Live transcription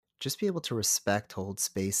just be able to respect, hold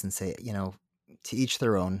space, and say, to each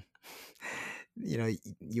their own.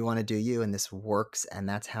 You want to do you, and this works, and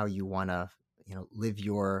that's how you want to, live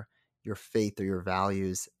your faith or your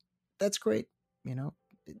values. That's great. You know,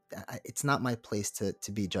 it's not my place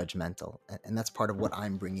to be judgmental, and that's part of what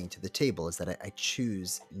I'm bringing to the table is that I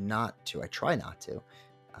choose not to. I try not to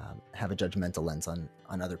have a judgmental lens on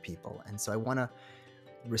other people, and so I want to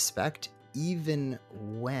respect even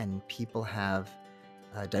when people have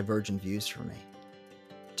divergent views from me.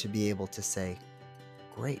 To be able to say,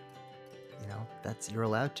 great, that's you're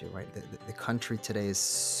allowed to, right? The country today is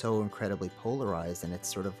so incredibly polarized, and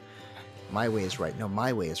it's sort of my way is right. No,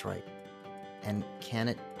 my way is right. And can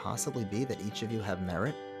it possibly be that each of you have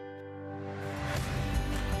merit?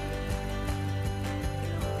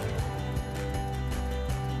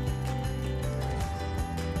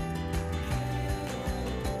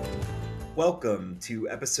 Welcome to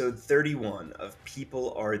episode 31 of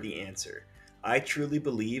People Are the Answer. I truly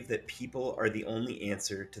believe that people are the only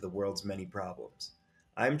answer to the world's many problems.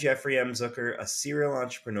 I'm Jeffrey M. Zucker, a serial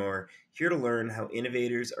entrepreneur, here to learn how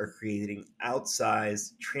innovators are creating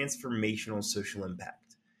outsized, transformational social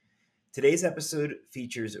impact. Today's episode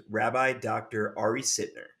features Rabbi Dr. Ari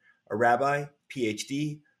Sittner, a rabbi,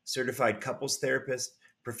 PhD, certified couples therapist,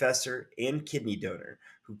 professor, and kidney donor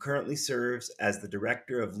who currently serves as the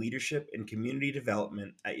Director of Leadership and Community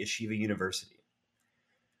Development at Yeshiva University.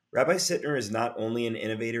 Rabbi Sittner is not only an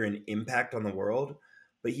innovator and impact on the world,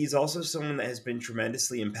 but he's also someone that has been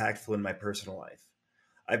tremendously impactful in my personal life.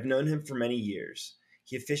 I've known him for many years.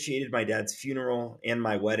 He officiated my dad's funeral and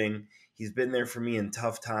my wedding. He's been there for me in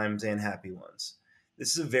tough times and happy ones.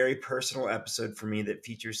 This is a very personal episode for me that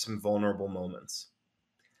features some vulnerable moments.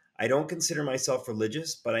 I don't consider myself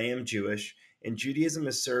religious, but I am Jewish, and Judaism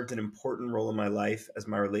has served an important role in my life as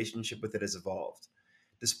my relationship with it has evolved.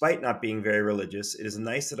 Despite not being very religious, it is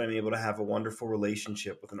nice that I'm able to have a wonderful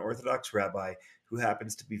relationship with an Orthodox rabbi who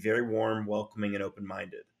happens to be very warm, welcoming, and open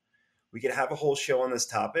minded. We could have a whole show on this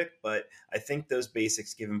topic, but I think those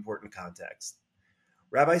basics give important context.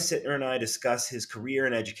 Rabbi Sittner and I discuss his career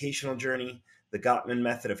and educational journey, the Gottman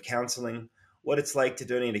method of counseling, what it's like to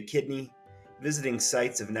donate a kidney, visiting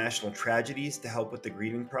sites of national tragedies to help with the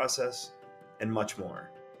grieving process, and much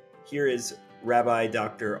more. Here is Rabbi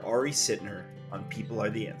Dr. Ari Sittner on People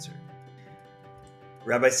Are the Answer.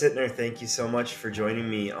 Rabbi Sittner, thank you so much for joining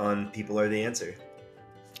me on People Are the Answer.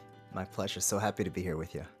 My pleasure. So happy to be here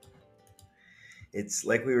with you. It's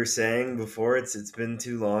like we were saying before, it's been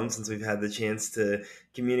too long since we've had the chance to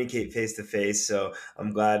communicate face to face. So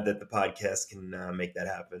I'm glad that the podcast can make that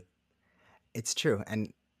happen. It's true.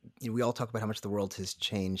 And we all talk about how much the world has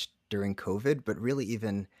changed during COVID, but really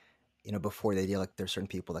even, before the idea, like there's certain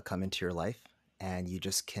people that come into your life and you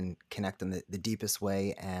just can connect in the deepest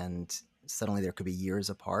way, and suddenly there could be years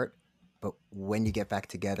apart. But when you get back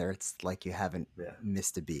together, it's like you haven't Yeah.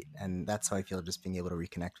 missed a beat. And that's how I feel just being able to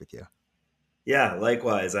reconnect with you. Yeah,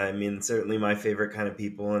 likewise. I mean, certainly my favorite kind of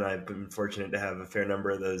people, and I've been fortunate to have a fair number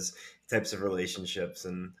of those types of relationships.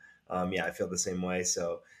 And yeah, I feel the same way.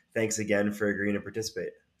 So thanks again for agreeing to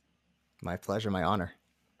participate. My pleasure, my honor.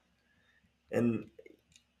 And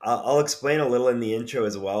I'll explain a little in the intro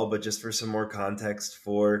as well, but just for some more context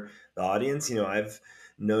for the audience, I've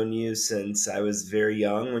known you since I was very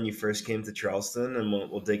young when you first came to Charleston, and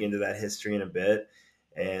we'll dig into that history in a bit.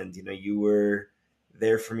 And, you were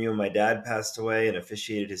there for me when my dad passed away and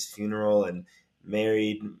officiated his funeral and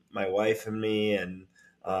married my wife and me. And,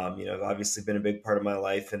 I've obviously been a big part of my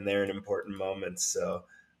life and there in important moments. So,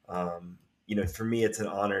 for me, it's an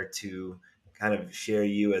honor to kind of share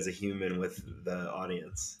you as a human with the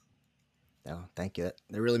audience. No, thank you.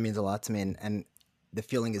 That really means a lot to me. And the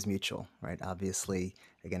feeling is mutual, right? Obviously,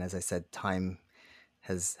 again, as I said, time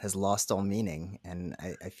has lost all meaning. And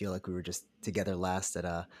I feel like we were just together last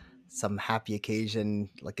at some happy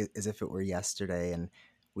occasion, like as if it were yesterday. And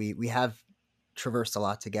we have traversed a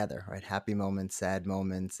lot together, right? Happy moments, sad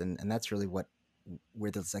moments. And that's really where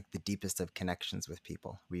there's like the deepest of connections with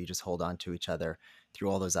people, where you just hold on to each other through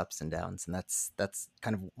all those ups and downs. And that's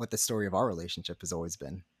kind of what the story of our relationship has always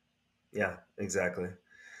been. Yeah, exactly.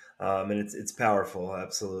 And it's powerful,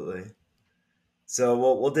 absolutely. So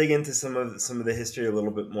we'll dig into some of the history a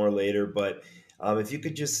little bit more later. But if you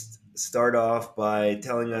could just start off by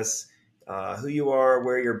telling us who you are,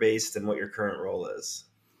 where you're based, and what your current role is.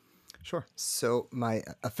 Sure. So my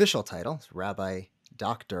official title is Rabbi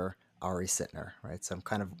Dr. Ari Sittner, right? So I'm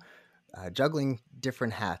kind of juggling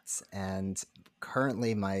different hats, and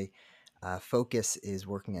currently my focus is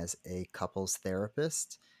working as a couples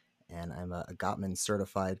therapist, and I'm a Gottman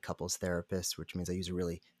certified couples therapist, which means I use a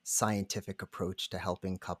really scientific approach to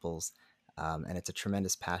helping couples and it's a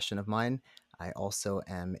tremendous passion of mine. I also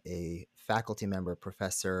am a faculty member,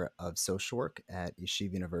 professor of social work at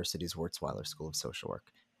Yeshiva University's Wurzweiler School of Social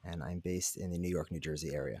Work, and I'm based in the New York, New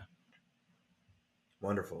Jersey area.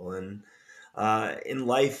 Wonderful. And in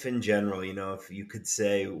life in general, if you could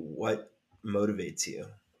say what motivates you.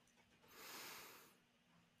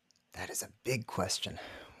 That is a big question.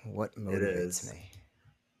 What It motivates is. me?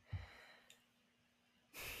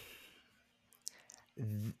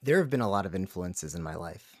 There have been a lot of influences in my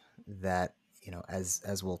life that,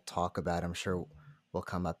 as we'll talk about, I'm sure will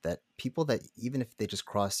come up, that people that even if they just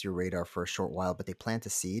cross your radar for a short while, but they plant a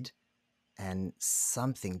seed and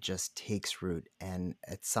something just takes root, and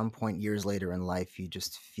at some point years later in life you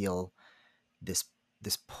just feel this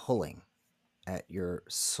this pulling at your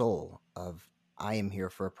soul of, I am here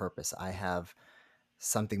for a purpose. I have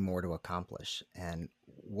something more to accomplish. And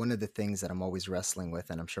one of the things that I'm always wrestling with,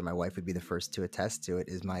 and I'm sure my wife would be the first to attest to it,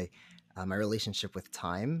 is my relationship with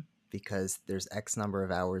time, because there's X number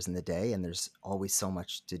of hours in the day and there's always so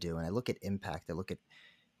much to do. And I look at impact, I look at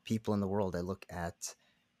people in the world, I look at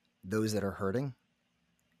those that are hurting,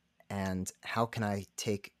 and how can I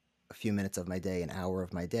take a few minutes of my day, an hour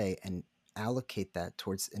of my day, and allocate that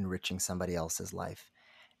towards enriching somebody else's life.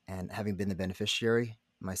 And having been the beneficiary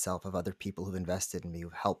myself of other people who've invested in me,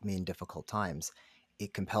 who've helped me in difficult times,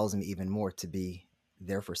 it compels me even more to be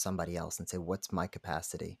there for somebody else and say, what's my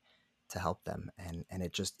capacity to help them? And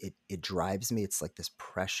it drives me. It's like this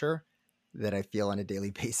pressure that I feel on a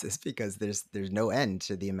daily basis, because there's no end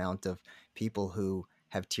to the amount of people who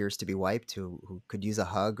have tears to be wiped, who could use a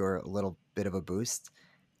hug or a little bit of a boost.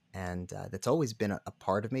 And that's always been a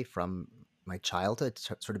part of me from my childhood,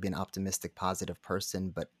 to sort of be an optimistic, positive person,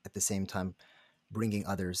 but at the same time bringing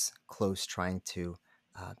others close, trying to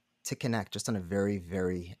connect just on a very,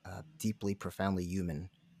 very deeply, profoundly human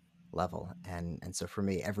level. And so for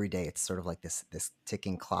me, every day it's sort of like this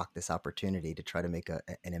ticking clock, this opportunity to try to make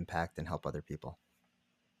an impact and help other people.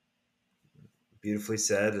 Beautifully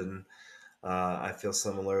said. And I feel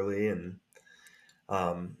similarly. And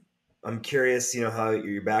um, I'm curious, how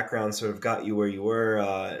your background sort of got you where you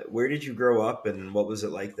were. Where did you grow up and what was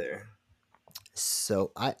it like there?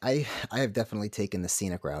 So I have definitely taken the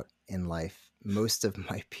scenic route in life. Most of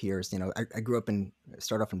my peers, I grew up in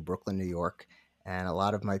start off in Brooklyn, New York, and a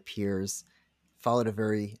lot of my peers followed a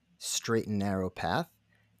very straight and narrow path.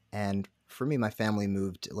 And for me, my family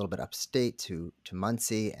moved a little bit upstate to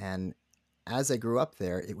Muncie, and as I grew up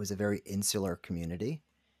there, it was a very insular community.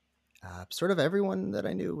 Sort of everyone that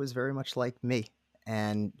I knew was very much like me,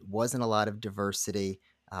 and wasn't a lot of diversity.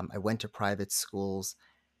 I went to private schools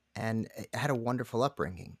and I had a wonderful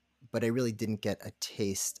upbringing, but I really didn't get a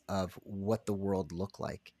taste of what the world looked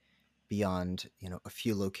like beyond, a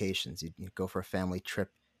few locations. You'd go for a family trip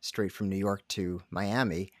straight from New York to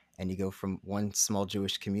Miami, and you go from one small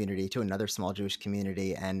Jewish community to another small Jewish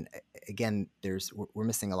community, and again, we're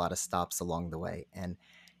missing a lot of stops along the way. And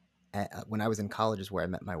when I was in college is where I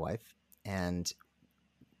met my wife, and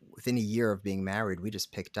within a year of being married, we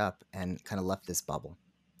just picked up and kind of left this bubble,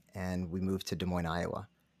 and we moved to Des Moines, Iowa.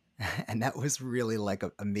 And that was really like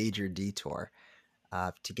a major detour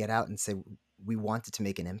to get out and say we wanted to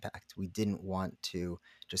make an impact. We didn't want to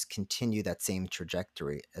just continue that same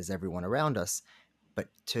trajectory as everyone around us, but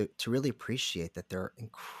to really appreciate that there are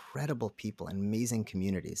incredible people and amazing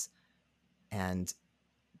communities. And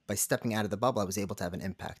by stepping out of the bubble, I was able to have an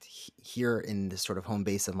impact. Here in this sort of home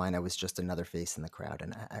base of mine, I was just another face in the crowd,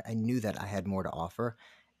 and I knew that I had more to offer.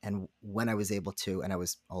 And when I was able to, and I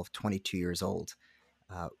was all of 22 years old,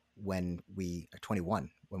 when we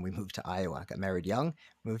 21 when we moved to Iowa. I got married young,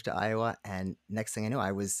 moved to Iowa, and next thing I knew,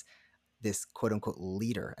 I was this quote unquote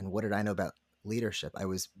leader. And what did I know about leadership? I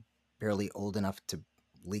was barely old enough to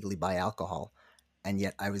legally buy alcohol, and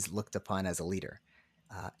yet I was looked upon as a leader.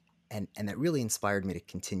 Uh, and that really inspired me to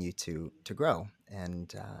continue to grow.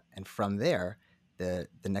 And from there, the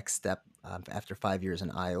next step after 5 years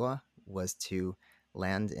in Iowa was to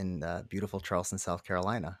land in beautiful Charleston, South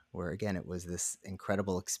Carolina, where again it was this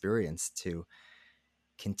incredible experience to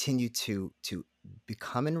continue to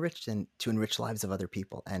become enriched and to enrich lives of other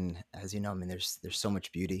people. And as you know, I mean, there's so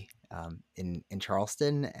much beauty in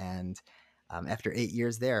Charleston. And after 8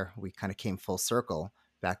 years there, we kind of came full circle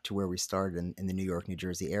back to where we started in the New York, New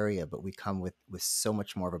Jersey area. But we come with so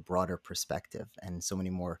much more of a broader perspective and so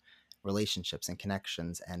many more relationships and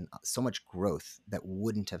connections and so much growth that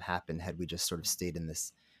wouldn't have happened had we just sort of stayed in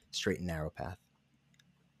this straight and narrow path.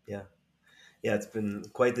 Yeah. Yeah, it's been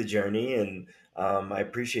quite the journey, and I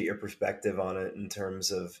appreciate your perspective on it in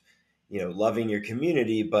terms of, loving your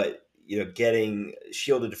community, but getting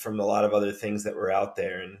shielded from a lot of other things that were out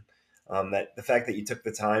there. And That the fact that you took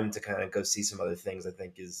the time to kind of go see some other things, I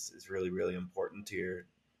think, is really really important to your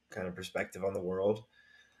kind of perspective on the world.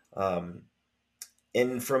 Um,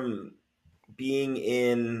 and from being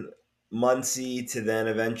in Muncie to then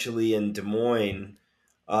eventually in Des Moines,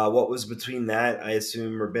 what was between that? I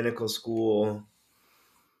assume rabbinical school.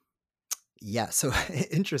 Yeah, so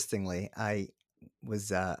interestingly,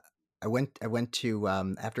 was I went to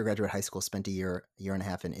after graduate high school, spent a year and a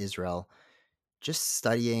half in Israel, just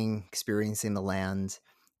studying, experiencing the land,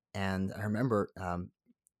 and I remember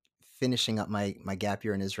finishing up my gap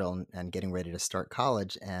year in Israel and getting ready to start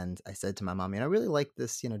college. And I said to my mom, I really like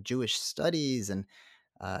this, Jewish studies, and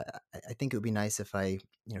I think it would be nice if I,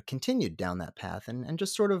 continued down that path and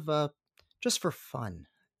just sort of just for fun.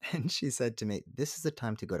 And she said to me, "This is the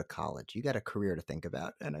time to go to college. You got a career to think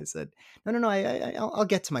about." And I said, "No, no, no. I'll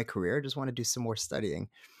get to my career. I just want to do some more studying."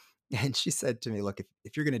 And she said to me, "Look,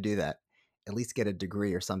 if you're going to do that, at least get a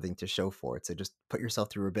degree or something to show for it. So just put yourself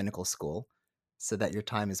through rabbinical school so that your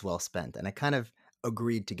time is well spent." And I kind of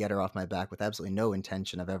agreed to get her off my back with absolutely no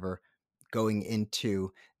intention of ever going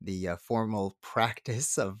into the formal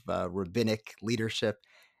practice of rabbinic leadership.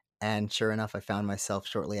 And sure enough, I found myself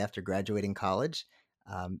shortly after graduating college,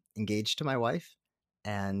 engaged to my wife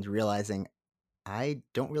and realizing I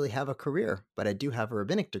don't really have a career, but I do have a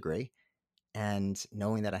rabbinic degree, and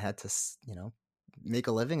knowing that I had to, make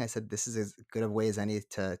a living, I said, "This is as good a way as any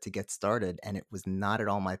to get started." And it was not at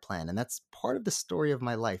all my plan. And that's part of the story of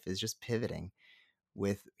my life, is just pivoting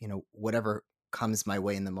with, whatever comes my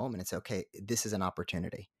way in the moment. It's okay. This is an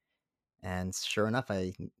opportunity. And sure enough,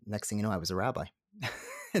 next thing you know, I was a rabbi.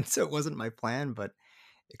 And so it wasn't my plan, but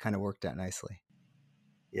it kind of worked out nicely.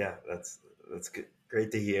 Yeah, that's good,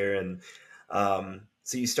 great to hear. And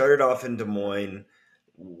so you started off in Des Moines.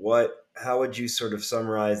 How would you sort of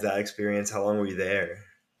summarize that experience? How long were you there?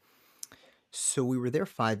 So we were there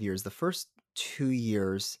 5 years. The first 2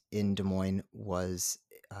 years in Des Moines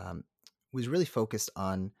um, was really focused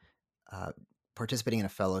on uh, participating in a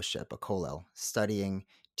fellowship, a kollel, studying,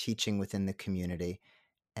 teaching within the community.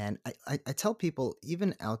 And I tell people,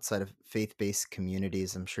 even outside of faith based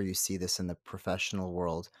communities, I'm sure you see this in the professional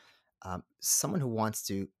world, someone who wants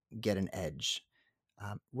to get an edge,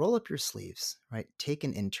 roll up your sleeves, right? Take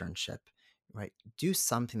an internship, right? Do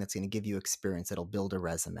something that's going to give you experience that'll build a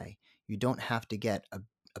resume. You don't have to get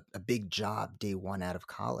a big job day one out of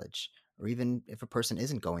college, or even if a person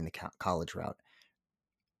isn't going the college route.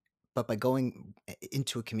 But by going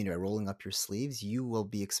into a community, by rolling up your sleeves, you will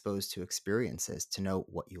be exposed to experiences to know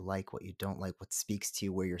what you like, what you don't like, what speaks to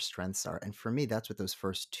you, where your strengths are. And for me, that's what those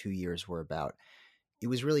first 2 years were about. It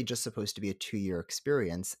was really just supposed to be a 2 year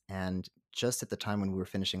experience. And just at the time when we were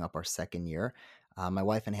finishing up our second year, my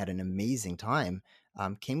wife and I had an amazing time.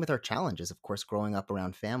 Came with our challenges, of course, growing up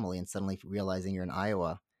around family and suddenly realizing you're in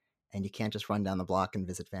Iowa and you can't just run down the block and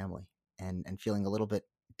visit family, and feeling a little bit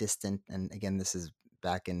distant. And again, this is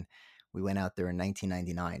back in, we went out there in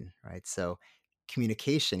 1999, right? So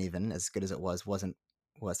communication, even as good as it wasn't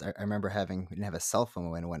was I remember we didn't have a cell phone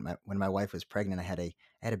when my wife was pregnant. I had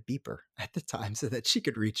a beeper at the time so that she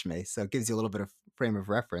could reach me. So it gives you a little bit of frame of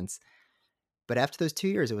reference. But after those 2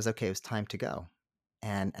 years, it was okay. It was time to go.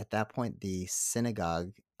 And at that point, the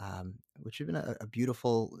synagogue, which had been a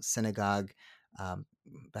beautiful synagogue, um,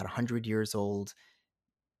 about 100 years old,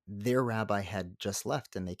 their rabbi had just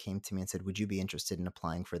left, and they came to me and said, "Would you be interested in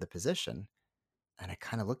applying for the position?" And I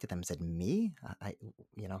kind of looked at them and said, "Me?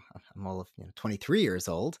 I'm all of 23 years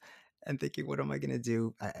old," and thinking, "What am I going to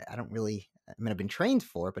do?" I don't really. I mean, I've been trained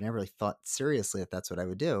for it, but I never really thought seriously that that's what I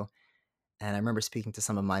would do. And I remember speaking to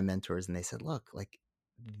some of my mentors, and they said, "Look, like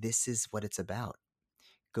this is what it's about.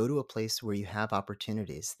 Go to a place where you have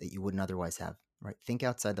opportunities that you wouldn't otherwise have. Right? Think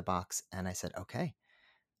outside the box." And I said, "Okay,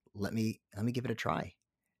 let me give it a try."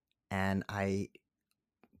 And I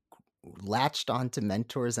latched on to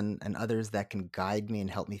mentors and others that can guide me and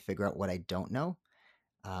help me figure out what I don't know.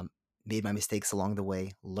 um, Made my mistakes along the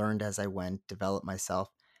way, learned as I went, developed myself,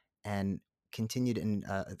 and continued in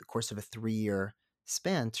the course of a 3 year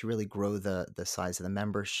span to really grow the size of the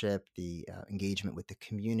membership, the engagement with the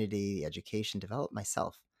community, the education, develop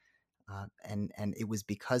myself. And it was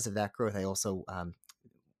because of that growth. I also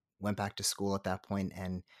went back to school at that point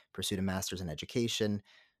and pursued a master's in education.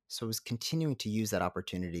 So I was continuing to use that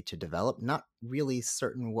opportunity to develop, not really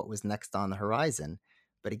certain what was next on the horizon,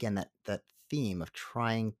 but again, that theme of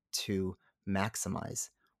trying to maximize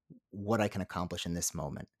what I can accomplish in this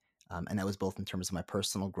moment. And that was both in terms of my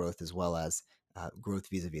personal growth as well as growth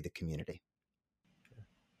vis-a-vis the community.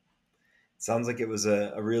 Sounds like it was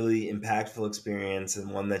a really impactful experience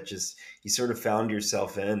and one that just you sort of found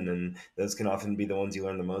yourself in, and those can often be the ones you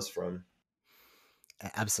learn the most from.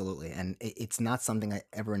 Absolutely, and it's not something I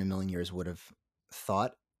ever in a million years would have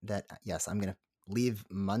thought that, yes, I'm gonna leave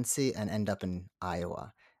Muncie and end up in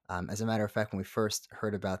Iowa. As a matter of fact, when we first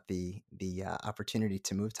heard about the opportunity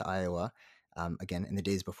to move to Iowa, again, in the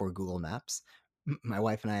days before Google Maps, my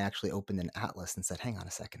wife and I actually opened an atlas and said, "Hang on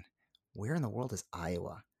a second, where in the world is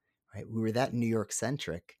Iowa?" Right? We were that New York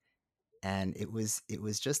centric, and it was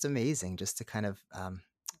just amazing just to kind of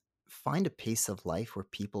find a pace of life where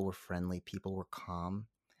people were friendly, people were calm.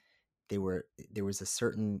 There was a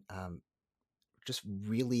certain just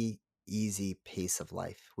really easy pace of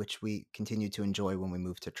life, which we continued to enjoy when we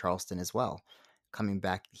moved to Charleston as well. Coming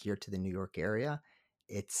back here to the New York area,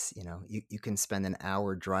 it's, you can spend an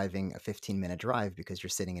hour driving a 15-minute drive because you're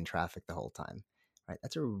sitting in traffic the whole time. Right?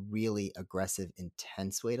 That's a really aggressive,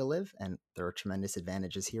 intense way to live, and there are tremendous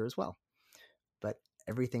advantages here as well. But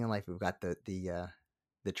everything in life, we've got the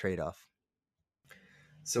trade off.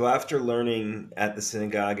 So after learning at the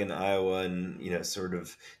synagogue in Iowa and, sort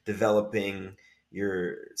of developing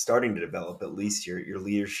starting to develop at least your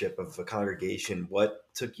leadership of a congregation,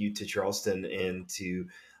 what took you to Charleston and to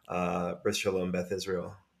Bris Shalom Beth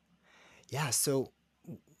Israel? Yeah, so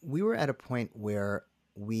we were at a point where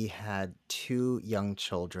we had two young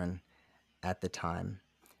children at the time,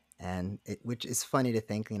 and which is funny to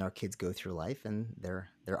think, our kids go through life and they're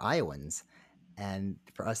Iowans, and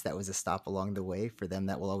for us that was a stop along the way. For them,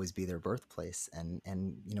 that will always be their birthplace, and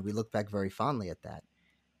we look back very fondly at that.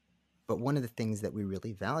 But one of the things that we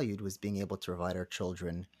really valued was being able to provide our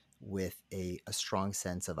children with a strong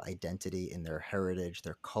sense of identity in their heritage,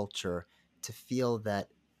 their culture, to feel that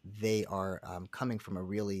they are coming from a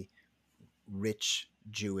really rich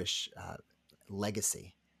Jewish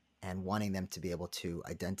legacy, and wanting them to be able to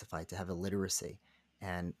identify, to have a literacy.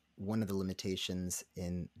 And one of the limitations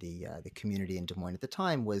in the community in Des Moines at the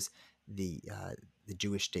time was the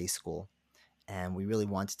Jewish day school, and we really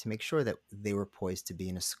wanted to make sure that they were poised to be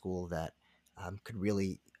in a school that could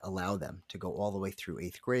really allow them to go all the way through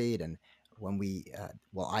eighth grade. And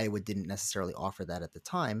while Iowa didn't necessarily offer that at the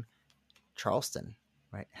time, Charleston,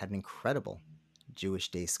 right, had an incredible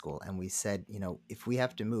Jewish day school, and we said, if we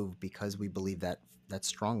have to move because we believe that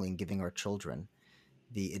strongly in giving our children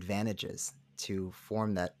the advantages to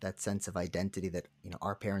form that sense of identity that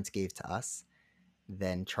our parents gave to us,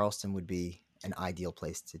 then Charleston would be an ideal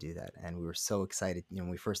place to do that. And we were so excited, when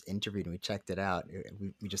we first interviewed and we checked it out,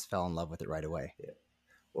 we just fell in love with it right away. Yeah.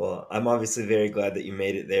 Well, I'm obviously very glad that you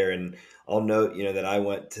made it there, and I'll note, that I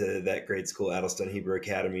went to that grade school, Addlestone Hebrew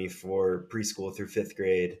Academy, for preschool through fifth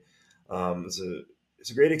grade. It was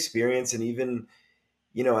a great experience, and even,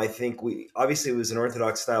 I think we obviously it was an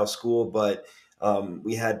Orthodox style school, but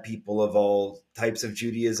we had people of all types of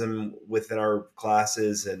Judaism within our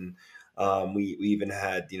classes, and we even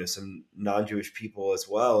had some non-Jewish people as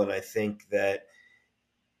well. And I think that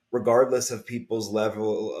regardless of people's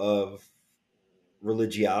level of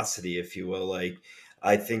religiosity, if you will, like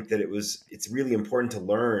I think that it's really important to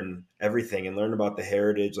learn everything and learn about the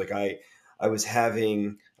heritage. Like I was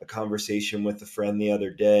having a conversation with a friend the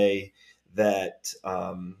other day that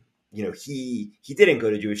he didn't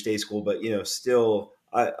go to Jewish day school, but still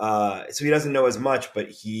so he doesn't know as much, but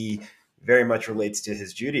he very much relates to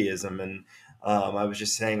his Judaism. And I was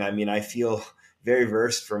just saying, I mean, I feel very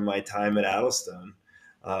versed from my time at Addlestone.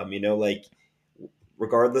 Like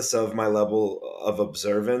regardless of my level of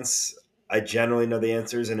observance, I generally know the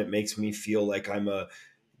answers, and it makes me feel like I'm a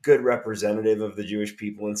good representative of the Jewish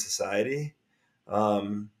people in society.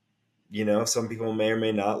 Um, some people may or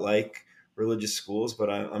may not like religious schools, but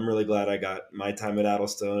I'm really glad I got my time at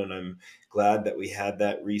Addlestone, and I'm glad that we had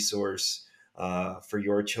that resource for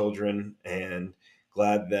your children, and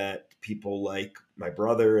glad that people like my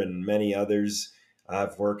brother and many others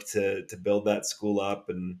have worked to build that school up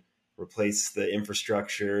and replace the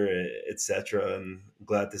infrastructure, etc. And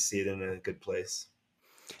glad to see it in a good place.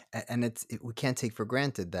 And we can't take for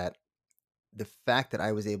granted that the fact that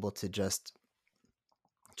I was able to just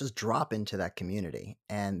drop into that community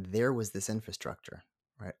and there was this infrastructure,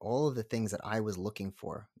 right? All of the things that I was looking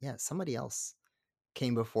for, yeah, somebody else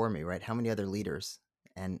came before me, right? How many other leaders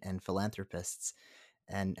and philanthropists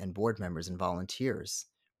and board members and volunteers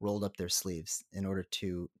rolled up their sleeves in order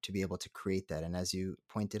to be able to create that? And as you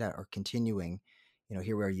pointed out, are continuing,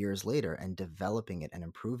 here we are years later and developing it and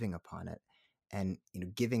improving upon it, and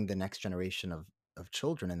giving the next generation of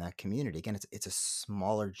children in that community. Again, it's a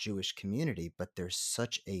smaller Jewish community, but there's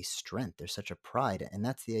such a strength, there's such a pride, and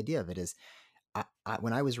that's the idea of it. Is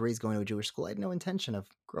when I was raised going to a Jewish school, I had no intention of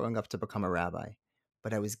growing up to become a rabbi,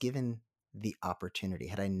 but I was given the opportunity.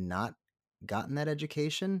 Had I not gotten that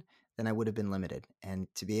education, then I would have been limited. And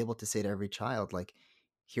to be able to say to every child, like,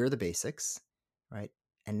 here are the basics, right?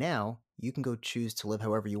 And now you can go choose to live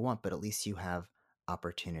however you want, but at least you have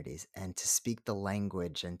opportunities and to speak the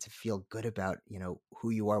language and to feel good about, who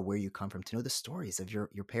you are, where you come from, to know the stories of your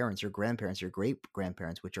parents, your grandparents, your great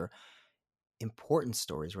grandparents, which are important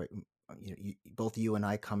stories, right? Both you and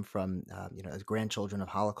I come from, as grandchildren of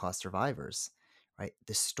Holocaust survivors, right?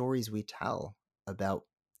 The stories we tell about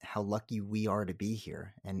how lucky we are to be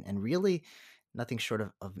here, and really nothing short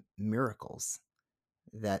of miracles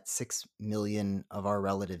that 6 million of our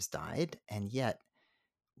relatives died, and yet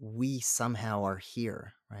we somehow are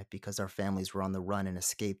here, right? Because our families were on the run and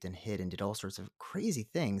escaped and hid and did all sorts of crazy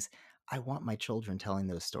things. I want my children telling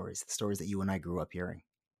those stories, the stories that you and I grew up hearing.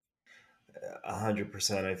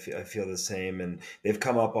 100%. I feel the same. And they've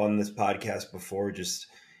come up on this podcast before. Just,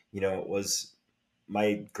 it was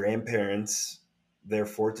my grandparents, their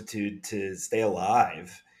fortitude to stay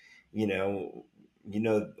alive. You know,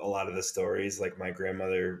 a lot of the stories, like my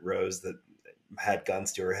grandmother Rose that had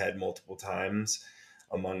guns to her head multiple times,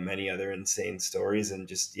 among many other insane stories. And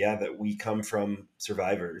just, yeah, that we come from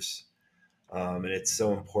survivors. And it's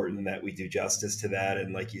so important that we do justice to that.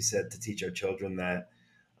 And like you said, to teach our children that.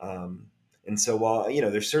 Um, and so while,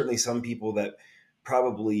 there's certainly some people that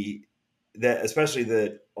probably, that especially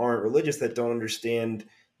that aren't religious, that don't understand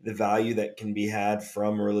the value that can be had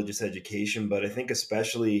from religious education. But I think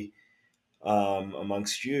especially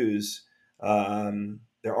amongst Jews,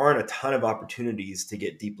 there aren't a ton of opportunities to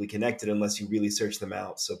get deeply connected unless you really search them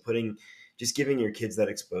out. So just giving your kids that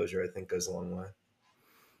exposure, I think, goes a long way.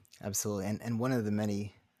 Absolutely. And one of the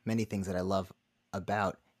many things that I love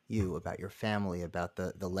about you, about your family, about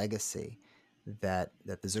the legacy that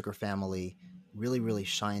the Zucker family really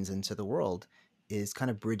shines into the world is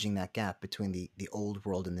kind of bridging that gap between the old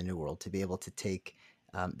world and the new world, to be able to take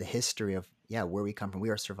the history of, yeah, where we come from. We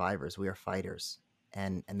are survivors, we are fighters,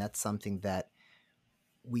 and that's something that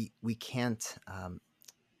we can't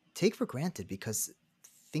take for granted, because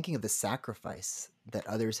thinking of the sacrifice that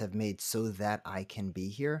others have made so that I can be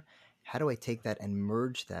here, how do I take that and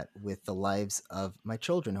merge that with the lives of my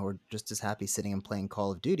children, who are just as happy sitting and playing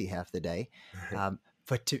Call of Duty half the day?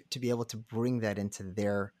 But to be able to bring that into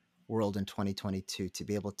their world in 2022, to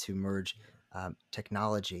be able to merge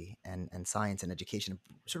technology and science and education,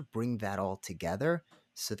 sort of bring that all together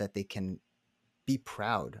so that they can be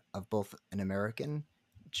proud of both an American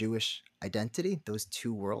Jewish identity, those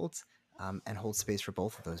two worlds, and hold space for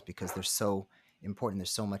both of those, because they're so important. There's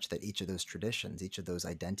so much that each of those traditions, each of those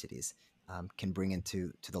identities, can bring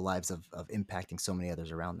into the lives of impacting so many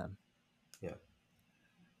others around them. Yeah.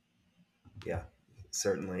 Yeah,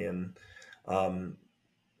 certainly. And um,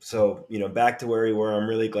 so, back to where we were, I'm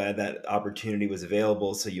really glad that opportunity was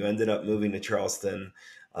available. So you ended up moving to Charleston,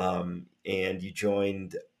 and you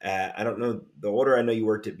joined at, I don't know, the order I know you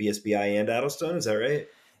worked at BSBI and Addlestone. Is that right?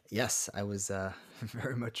 Yes, I was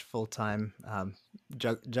very much full time,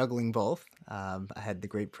 juggling both. I had the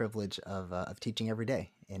great privilege of teaching every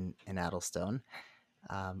day in Addlestone,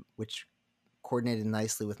 which coordinated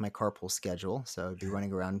nicely with my carpool schedule. So I'd be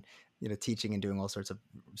running around, teaching and doing all sorts of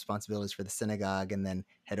responsibilities for the synagogue, and then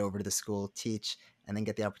head over to the school, teach, and then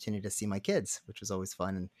get the opportunity to see my kids, which was always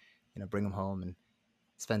fun, and bring them home and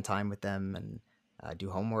spend time with them, and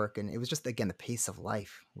do homework. And it was just, again, the pace of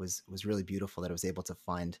life was really beautiful, that I was able to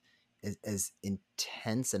find, as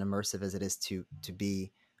intense and immersive as it is to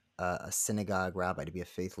be a synagogue rabbi, to be a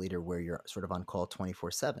faith leader, where you're sort of on call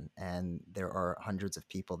 24/7, and there are hundreds of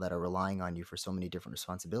people that are relying on you for so many different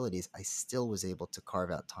responsibilities. I still was able to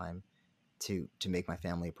carve out time to make my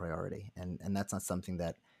family a priority, and that's not something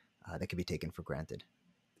that can be taken for granted.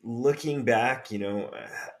 Looking back,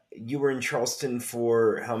 you were in Charleston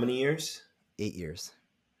for how many years? 8 years.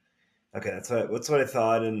 Okay, that's what I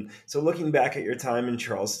thought. And so, looking back at your time in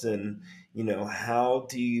Charleston, how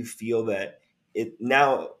do you feel that it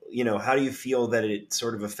now? How do you feel that it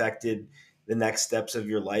sort of affected the next steps of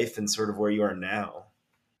your life and sort of where you are now?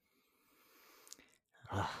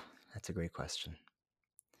 Oh, that's a great question.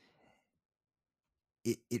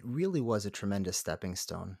 It really was a tremendous stepping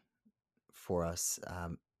stone for us.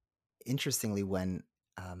 Interestingly, when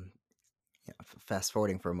fast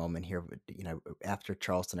forwarding for a moment here, but, after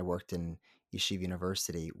Charleston, I worked in Yeshiva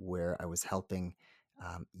University, where I was helping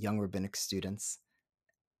young rabbinic students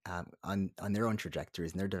on their own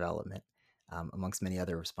trajectories and their development, amongst many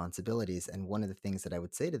other responsibilities. And one of the things that I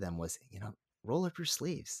would say to them was, roll up your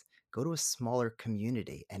sleeves, go to a smaller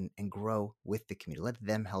community, and grow with the community. Let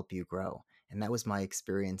them help you grow. And that was my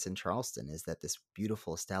experience in Charleston, is that this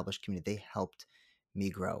beautiful established community, they helped me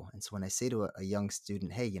grow. And so when I say to a young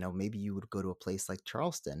student, hey, maybe you would go to a place like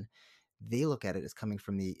Charleston, they look at it as coming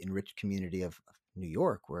from the enriched community of New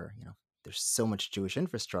York, where, there's so much Jewish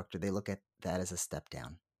infrastructure, they look at that as a step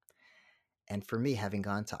down. And for me, having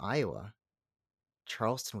gone to Iowa,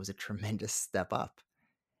 Charleston was a tremendous step up.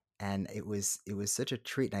 And it was such a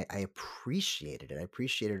treat. And I appreciated it. I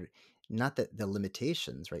appreciated not that the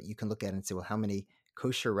limitations, right? You can look at it and say, well, how many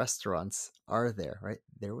kosher restaurants are there, right?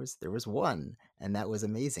 There was one, and that was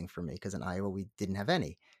amazing for me because in Iowa we didn't have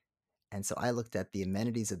any. And so I looked at the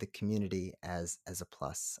amenities of the community as a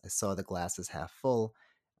plus. I saw the glass as half full.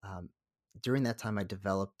 Um, During that time, I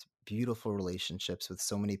developed beautiful relationships with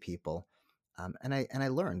so many people, and I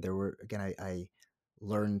learned. There were again, I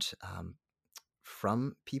learned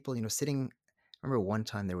from people. Sitting. I remember one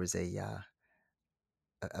time there was a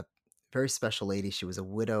very special lady. She was a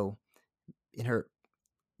widow in her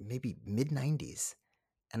maybe mid 90s,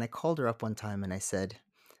 and I called her up one time and I said,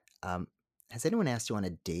 um, "Has anyone asked you on a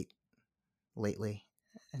date lately?"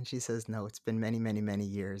 And she says, "No, it's been many, many, many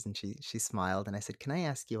years." And she smiled, and I said, "Can I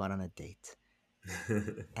ask you out on a date?"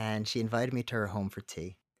 And she invited me to her home for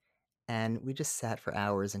tea, and we just sat for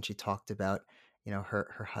hours. And she talked about,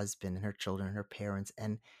 her husband and her children and her parents.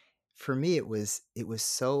 And for me, it was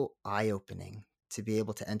so eye opening to be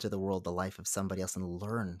able to enter the world, the life of somebody else, and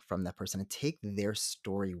learn from that person and take their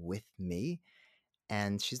story with me.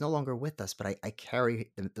 And she's no longer with us, but I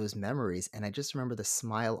carry those memories, and I just remember the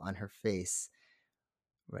smile on her face,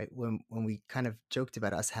 right, when we kind of joked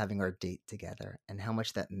about us having our date together and how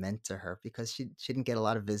much that meant to her because she didn't get a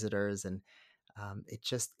lot of visitors. And it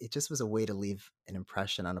just was a way to leave an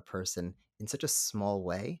impression on a person in such a small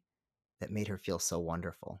way that made her feel so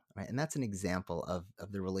wonderful, right? And that's an example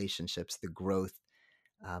of the relationships, the growth,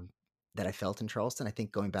 um, that I felt in Charleston. I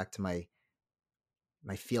think going back to my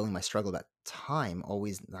feeling, my struggle about time,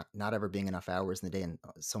 always not ever being enough hours in the day and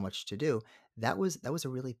so much to do, that was a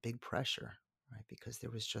really big pressure, right? Because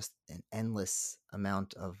there was just an endless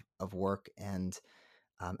amount of work. And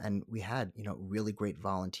we had, really great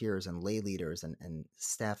volunteers and lay leaders and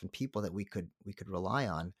staff and people that we could rely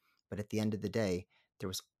on. But at the end of the day, there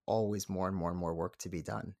was always more and more and more work to be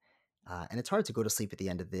done. And it's hard to go to sleep at the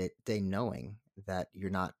end of the day knowing that you're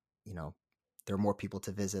not, you know, there are more people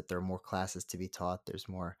to visit, there are more classes to be taught, there's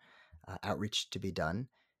more outreach to be done,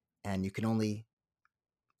 and you can only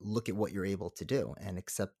look at what you're able to do and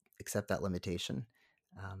accept that limitation.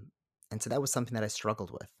 Um, and so that was something that I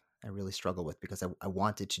struggled with. I really struggled with because I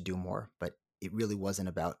wanted to do more, but it really wasn't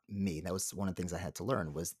about me. That was one of the things I had to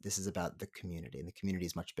learn was this is about the community, and the community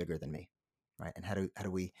is much bigger than me, right? And how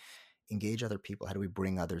do we engage other people? How do we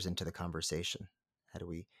bring others into the conversation? How do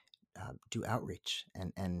we do outreach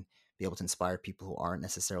and be able to inspire people who aren't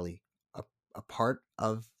necessarily a, a part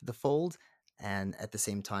of the fold, and at the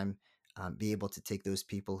same time be able to take those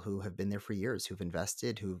people who have been there for years, who've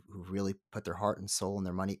invested, who've really put their heart and soul and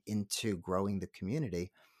their money into growing the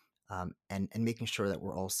community, and making sure that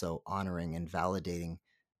we're also honoring and validating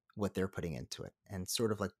what they're putting into it, and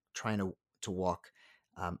sort of like trying to walk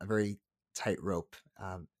a very tightrope,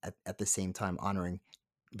 at the same time honoring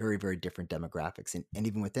very, very different demographics, and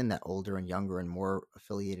even within that, older and younger and more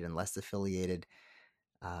affiliated and less affiliated.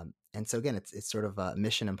 And so again, it's sort of a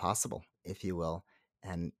mission impossible, if you will.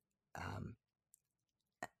 And um,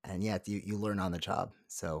 and yeah, you learn on the job.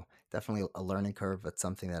 So definitely a learning curve, but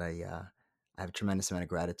something that I have a tremendous amount of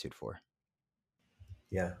gratitude for.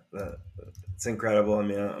 Yeah, it's incredible. I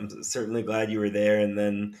mean, I'm certainly glad you were there, and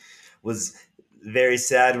then was very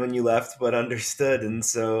sad when you left, but understood. And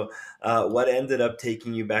so, what ended up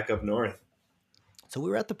taking you back up north? So we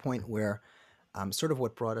were at the point where sort of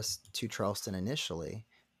what brought us to Charleston initially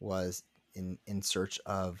was in search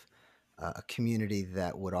of a community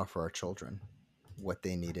that would offer our children what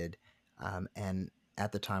they needed. And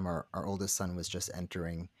at the time, our oldest son was just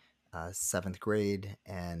entering seventh grade,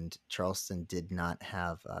 and Charleston did not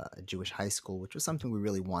have a Jewish high school, which was something we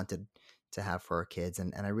really wanted to have for our kids.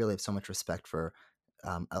 And I really have so much respect for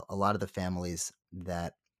a lot of the families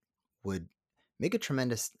that would make a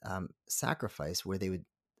tremendous sacrifice where they would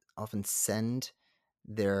often send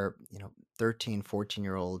their 13,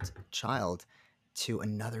 14-year old child to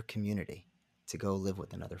another community to go live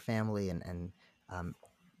with another family, and um,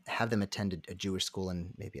 have them attend a Jewish school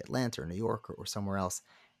in maybe Atlanta or New York, or somewhere else.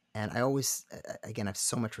 And I always, again, I have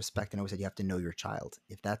so much respect, and I always said you have to know your child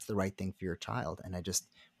if that's the right thing for your child. And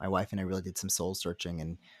my wife and I really did some soul searching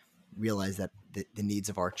and realize that the needs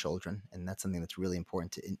of our children, and that's something that's really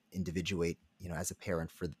important to individuate, as a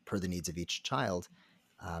parent, per the needs of each child.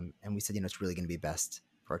 And we said, it's really going to be best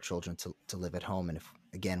for our children to live at home. And if,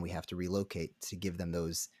 again, we have to relocate to give them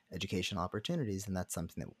those educational opportunities, and that's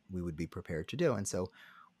something that we would be prepared to do. And so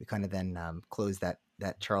we kind of then closed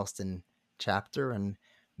that Charleston chapter and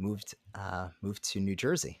moved to New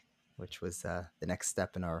Jersey, which was the next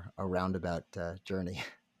step in our roundabout journey.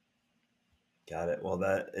 Got it. Well,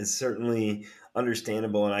 that is certainly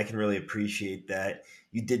understandable, and I can really appreciate that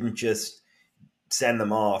you didn't just send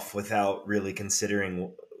them off without really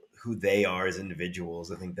considering who they are as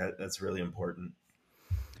individuals. I think that that's really important.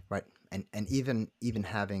 Right. And even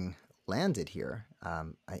having landed here,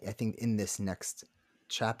 I think in this next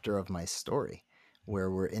chapter of my story,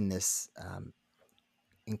 where we're in this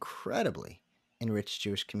incredibly enriched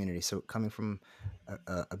Jewish community. So coming from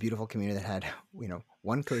a beautiful community that had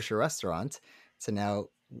one kosher restaurant to now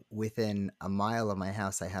within a mile of my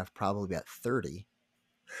house, I have probably about 30,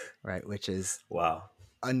 right, which is Wow.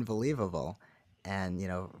 unbelievable. And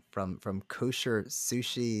from kosher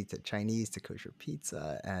sushi to Chinese to kosher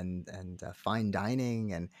pizza and fine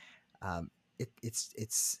dining, and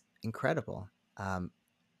it's incredible. Um,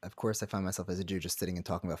 of course, I find myself as a Jew just sitting and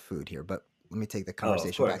talking about food here, but let me take the Oh, of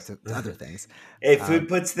conversation back course. to other things. Hey, Um, food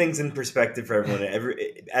puts things in perspective for everyone.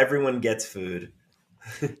 Everyone gets food.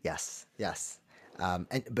 yes, yes, and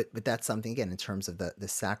but that's something again in terms of the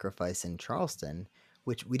sacrifice in Charleston,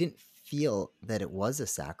 which we didn't feel that it was a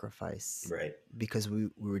sacrifice Right. because we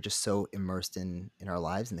were just so immersed in our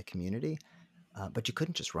lives in the community. But you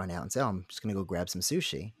couldn't just run out and say, "Oh, I'm just going to go grab some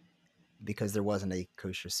sushi," because there wasn't a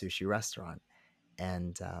kosher sushi restaurant.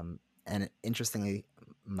 And interestingly,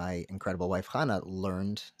 my incredible wife Hannah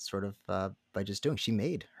learned sort of by just doing. She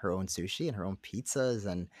made her own sushi and her own pizzas,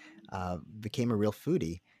 and became a real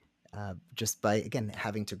foodie just by again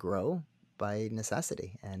having to grow by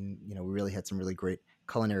necessity. And we really had some really great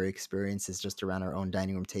culinary experiences just around our own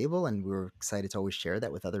dining room table, and we were excited to always share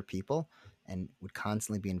that with other people, and would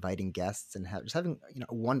constantly be inviting guests and just having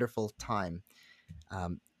a wonderful time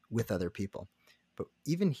um, with other people. But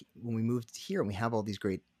even when we moved here and we have all these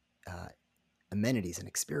great uh, amenities and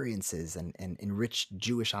experiences and enriched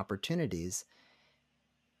Jewish opportunities,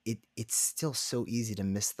 it's still so easy to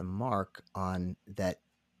miss the mark on that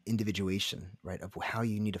individuation, right? Of how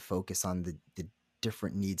you need to focus on the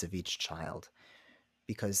different needs of each child.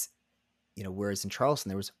 Because, whereas in Charleston,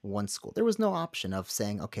 there was one school, there was no option of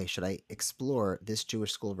saying, okay, should I explore this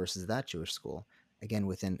Jewish school versus that Jewish school? Again,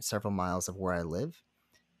 within several miles of where I live,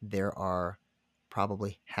 there are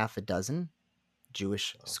probably half a dozen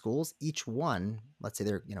Jewish Wow. schools. Each one, let's say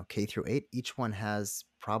they're K through 8, each one has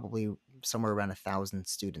probably somewhere around 1,000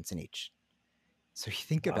 students in each. So you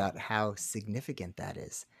think Wow. about how significant that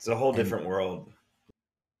is, It's a whole and different world.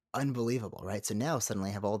 unbelievable, right? So now suddenly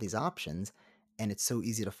I have all these options, and it's so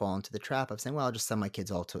easy to fall into the trap of saying, well, I'll just send my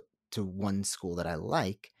kids all to one school that I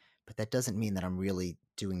like, but that doesn't mean that I'm really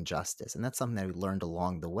doing justice. And that's something that we learned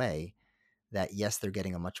along the way, that yes, they're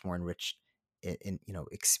getting a much more enriched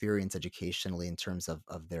experience educationally in terms of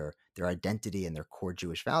their identity and their core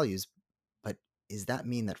Jewish values. But does that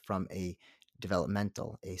mean that from a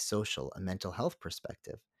developmental, a social, a mental health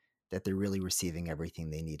perspective, that they're really receiving everything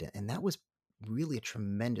they need? And that was really a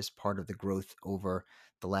tremendous part of the growth over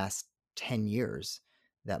the last 10 years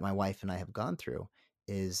that my wife and I have gone through,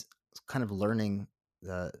 is kind of learning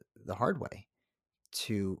the the hard way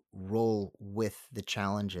to roll with the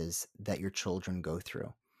challenges that your children go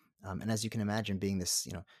through. And as you can imagine, being this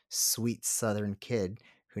sweet Southern kid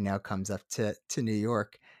who now comes up to New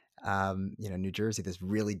York, New Jersey, this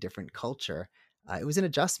really different culture. It was an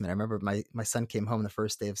adjustment. I remember my son came home the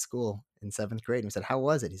first day of school in 7th grade, and we said, "How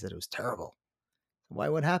was it?" He said, "It was terrible." Why?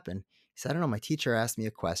 What happened? He said, "I don't know. My teacher asked me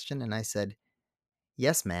a question, and I said,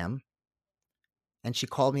 'Yes, ma'am.' And she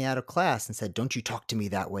called me out of class and said, 'Don't you talk to me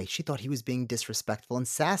that way.'" She thought he was being disrespectful and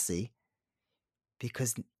sassy,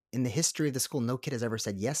 because in the history of the school, no kid has ever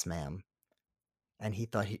said yes, ma'am. And she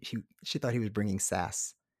thought he was bringing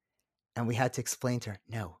sass. And we had to explain to her,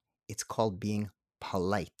 no, it's called being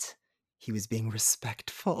polite. He was being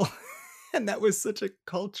respectful. And that was such a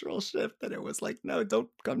cultural shift that it was like, no, don't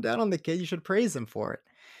come down on the kid. You should praise him for it.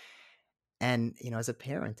 And, as a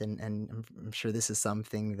parent, and I'm sure this is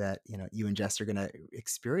something that, you and Jess are going to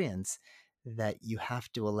experience, that you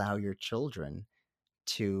have to allow your children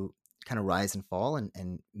to kind of rise and fall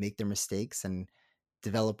and make their mistakes and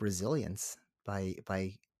develop resilience by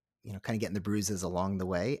kind of getting the bruises along the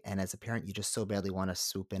way. And as a parent, you just so badly want to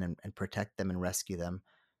swoop in and protect them and rescue them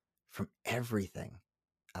from everything.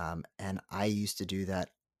 And I used to do that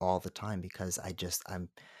all the time because I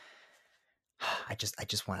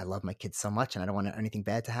love my kids so much, and I don't want anything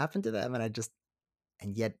bad to happen to them.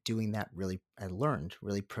 And yet doing that really, I learned,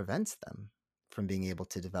 really prevents them from being able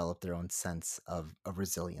to develop their own sense of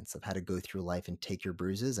resilience, of how to go through life and take your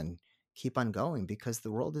bruises and keep on going, because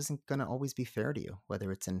the world isn't going to always be fair to you,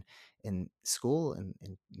 whether it's in school,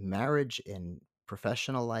 in marriage, in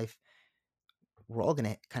professional life. We're all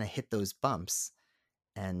going to kind of hit those bumps.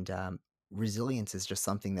 And resilience is just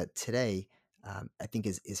something that today I think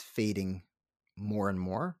is fading more and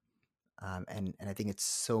more. And I think it's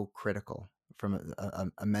so critical from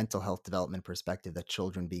a mental health development perspective that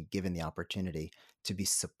children be given the opportunity to be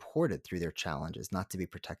supported through their challenges, not to be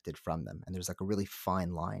protected from them. And there's like a really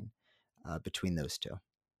fine line between those two.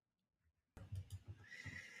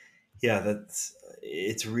 Yeah,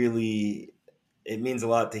 it's really, it means a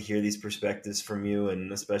lot to hear these perspectives from you,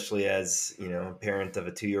 and especially as a parent of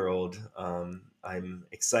a 2-year-old. I'm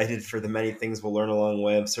excited for the many things we'll learn along the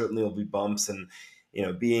way. Certainly will be bumps, and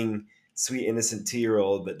being sweet innocent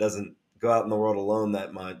 2-year-old that doesn't go out in the world alone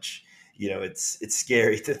that much. It's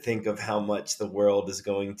scary to think of how much the world is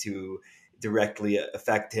going to directly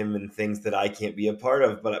affect him and things that I can't be a part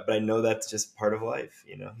of. But I know that's just part of life.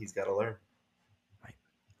 He's got to learn. Right.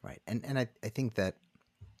 Right. And I think that,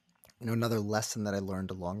 another lesson that I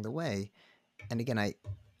learned along the way, and again,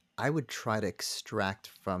 I would try to extract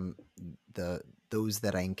from the those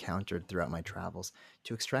that I encountered throughout my travels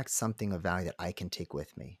to extract something of value that I can take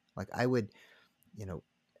with me. Like I would, you know,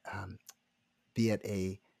 um, be at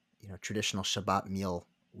a traditional Shabbat meal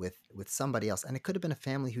with somebody else, and it could have been a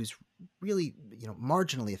family who's really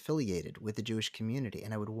marginally affiliated with the Jewish community,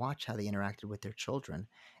 and I would watch how they interacted with their children,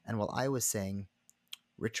 and while I was saying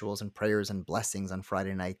rituals and prayers and blessings on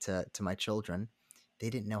Friday night to my children, they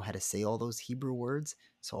didn't know how to say all those Hebrew words,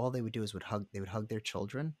 so all they would do is they would hug their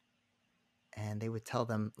children, and they would tell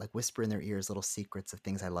them, like, whisper in their ears little secrets of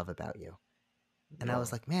things I love about you. And I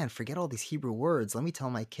was No. like, man, forget all these Hebrew words. Let me tell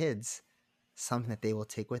my kids something that they will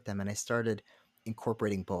take with them. And I started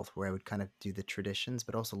incorporating both, where I would kind of do the traditions,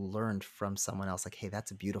 but also learned from someone else, like, hey,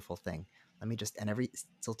 that's a beautiful thing. Let me just, and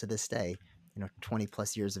still to this day, 20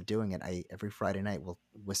 plus years of doing it, I every Friday night will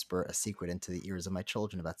whisper a secret into the ears of my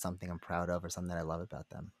children about something I'm proud of or something that I love about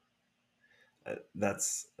them.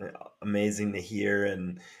 That's amazing to hear.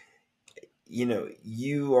 And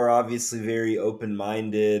you are obviously very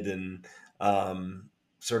open-minded and um,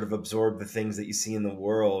 sort of absorb the things that you see in the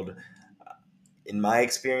world. In my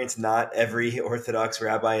experience, not every Orthodox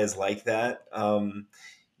rabbi is like that.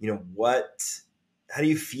 What how do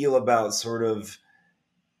you feel about sort of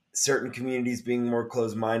certain communities being more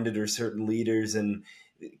closed-minded, or certain leaders, and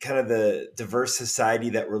kind of the diverse society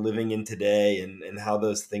that we're living in today, and how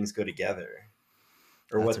those things go together,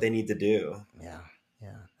 or That's what a, they need to do? yeah,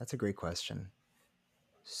 yeah, that's a great question.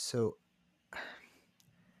 So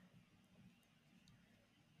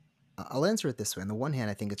I'll answer it this way. On the one hand,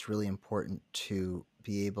 I think it's really important to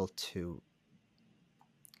be able to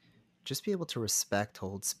just be able to respect,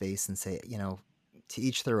 hold space, and say, to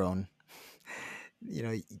each their own.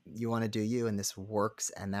 You want to do you, and this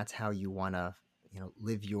works, and that's how you want to,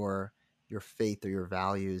 live your faith or your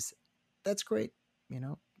values. That's great. You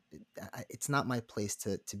know, it's not my place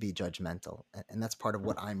to be judgmental, and that's part of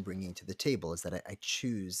what I'm bringing to the table is that I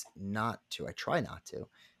choose not to. I try not to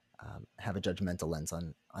have a judgmental lens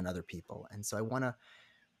on other people, and so I want to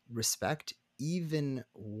respect even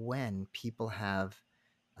when people have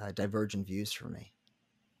divergent views from me,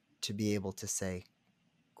 to be able to say,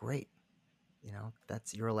 great,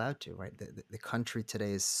 that's, you're allowed to, right? The country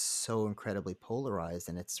today is so incredibly polarized,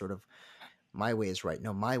 and it's sort of my way is right.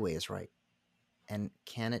 No, my way is right. And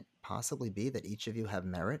can it possibly be that each of you have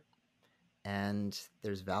merit and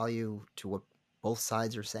there's value to what both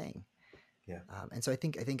sides are saying? Yeah. And so I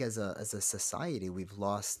think as a society, we've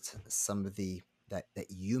lost some of that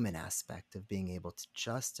human aspect of being able to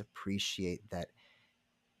just appreciate that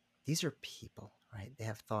these are people, right? They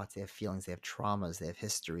have thoughts, they have feelings, they have traumas, they have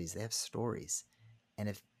histories, they have stories. And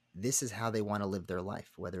if this is how they want to live their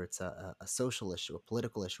life, whether it's a social issue, a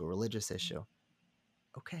political issue, a religious issue,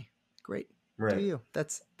 okay, great, do Right. you?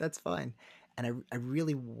 That's fine. And I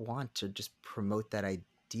really want to just promote that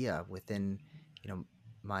idea within, you know,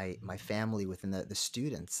 my family, within the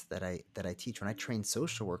students that I teach. When I train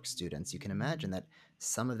social work students, you can imagine that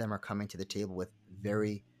some of them are coming to the table with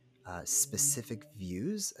very specific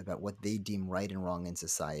views about what they deem right and wrong in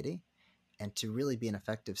society. And to really be an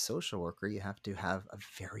effective social worker, you have to have a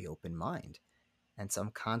very open mind. And so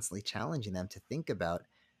I'm constantly challenging them to think about,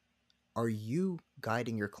 are you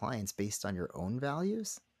guiding your clients based on your own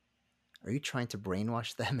values? Are you trying to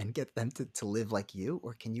brainwash them and get them to live like you?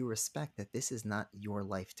 Or can you respect that this is not your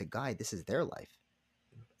life to guide? This is their life.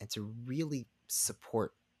 And to really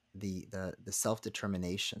support the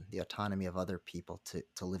self-determination, the autonomy of other people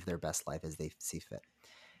to live their best life as they see fit.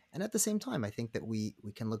 And at the same time, I think that we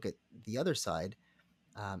can look at the other side,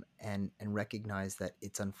 and recognize that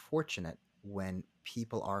it's unfortunate when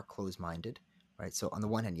people are closed-minded, right? So on the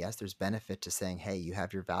one hand, yes, there's benefit to saying, hey, you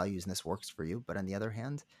have your values and this works for you, but on the other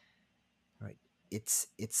hand, right, it's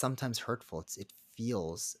sometimes hurtful. It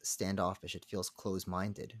feels standoffish. It feels closed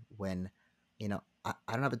minded when, I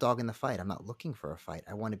don't have a dog in the fight. I'm not looking for a fight.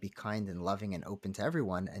 I want to be kind and loving and open to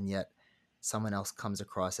everyone. And yet someone else comes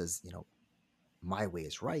across as, my way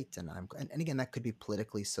is right. And again, that could be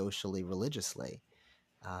politically, socially, religiously.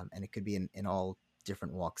 And it could be in all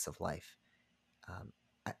different walks of life.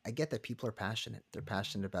 I get that people are passionate. They're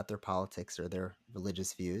passionate about their politics or their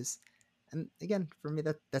religious views. And again, for me,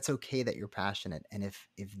 that's okay that you're passionate. And if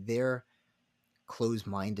their closed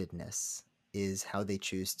mindedness is how they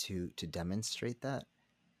choose to demonstrate that,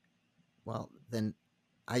 well, then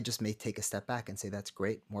I just may take a step back and say that's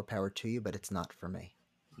great, more power to you, but it's not for me.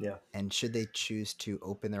 Yeah. And should they choose to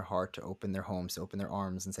open their heart, to open their homes, to open their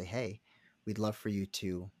arms and say, hey, we'd love for you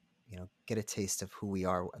to, get a taste of who we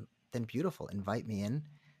are, then beautiful. Invite me in,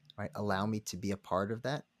 right? Allow me to be a part of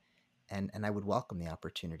that. And I would welcome the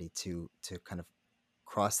opportunity to kind of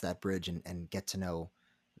cross that bridge and get to know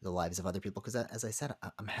the lives of other people. Because as I said,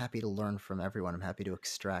 I'm happy to learn from everyone. I'm happy to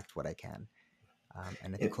extract what I can.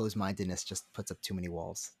 And I think It, closed mindedness just puts up too many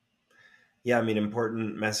walls. yeah, I mean,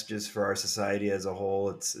 important messages for our society as a whole.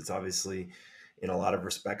 It's obviously, in a lot of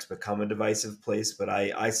respects, become a divisive place. But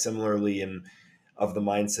I similarly am of the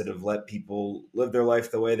mindset of let people live their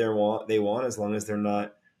life the way they want, as long as they're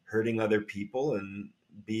not hurting other people, and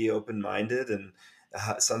be open minded. And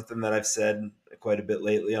something that I've said quite a bit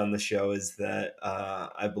lately on the show is that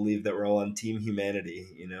I believe that we're all on team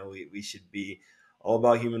humanity. We should be all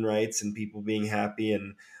about human rights and people being happy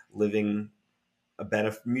and living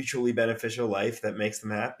a mutually beneficial life that makes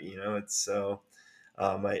them happy. It's so.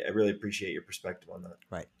 I really appreciate your perspective on that.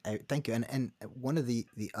 Right. Thank you. And one of the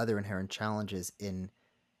other inherent challenges in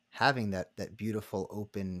having that beautiful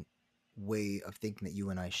open way of thinking that you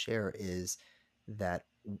and I share is that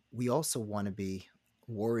we also want to be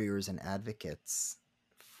warriors and advocates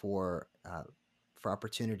for for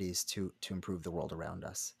opportunities to improve the world around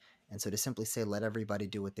us. And so to simply say let everybody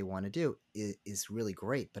do what they want to do is really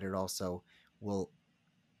great, but it also will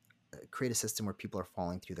create a system where people are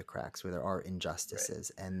falling through the cracks, where there are Right. injustices,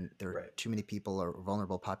 and there are Right. too many people or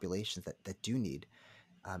vulnerable populations that do need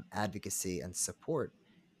advocacy and support.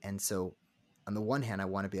 And so, on the one hand, I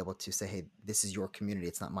want to be able to say, hey, this is your community.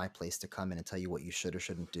 It's not my place to come in and tell you what you should or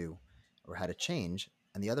shouldn't do or how to change.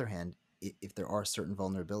 On the other hand, if there are certain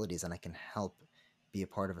vulnerabilities and I can help be a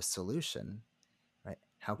part of a solution, right? Yeah.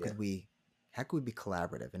 How could we be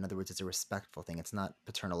collaborative? In other words, it's a respectful thing. It's not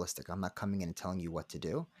paternalistic. I'm not coming in and telling you what to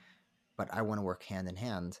do, but I want to work hand in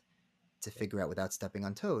hand to figure out without stepping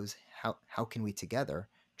on toes how can we together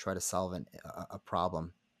try to solve a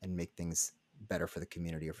problem and make things better for the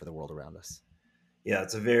community or for the world around us. Yeah,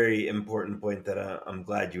 it's a very important point that I'm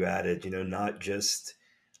glad you added. Not just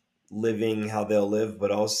living how they'll live,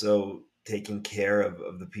 but also taking care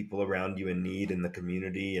of the people around you in need in the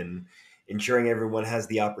community, and ensuring everyone has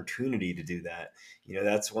the opportunity to do that.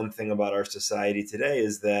 That's one thing about our society today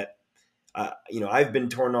is that, I've been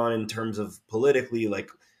torn on in terms of politically,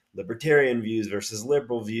 like libertarian views versus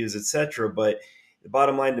liberal views, etc. But the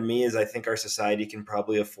bottom line to me is I think our society can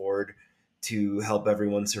probably afford to help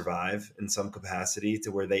everyone survive in some capacity,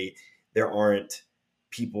 to where there aren't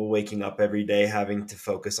people waking up every day having to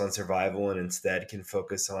focus on survival, and instead can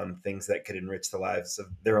focus on things that could enrich the lives of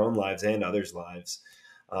their own lives and others' lives.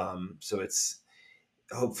 So it's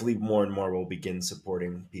hopefully more and more will begin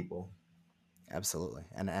supporting people. Absolutely.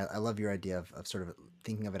 And I love your idea of sort of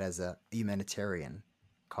thinking of it as a humanitarian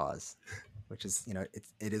cause, which is,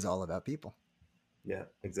 it is all about people. Yeah,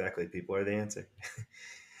 exactly. People are the answer.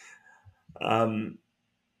 Um,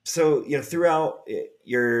 so throughout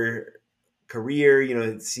your career,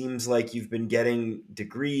 it seems like you've been getting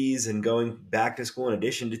degrees and going back to school in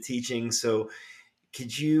addition to teaching. So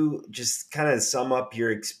could you just kind of sum up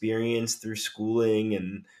your experience through schooling,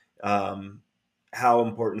 and how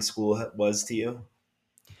important school was to you?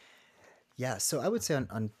 Yeah. So I would say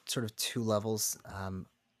on sort of two levels.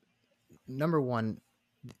 Number one,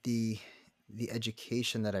 the the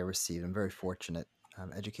education that I received, I'm very fortunate.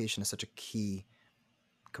 Education is such a key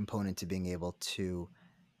component to being able to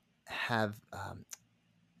have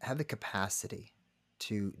have the capacity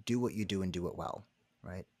to do what you do and do it well,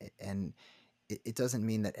 right? And it doesn't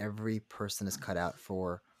mean that every person is cut out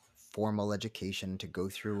for formal education to go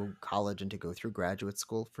through college and to go through graduate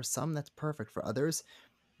school. For some, that's perfect. For others,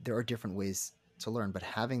 there are different ways to learn. But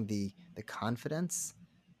having the confidence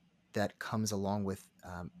that comes along with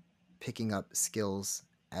picking up skills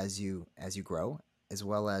as you grow, as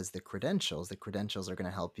well as the credentials are going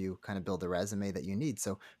to help you kind of build the resume that you need.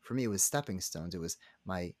 So for me, it was stepping stones. It was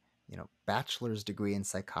my bachelor's degree in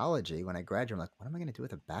psychology. When I graduated, I'm like, what am I going to do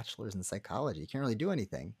with a bachelor's in psychology? You can't really do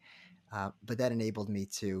anything. But that enabled me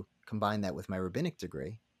to combine that with my rabbinic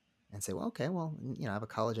degree and say, well, okay, well, I have a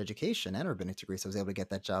college education and a rabbinic degree, so I was able to get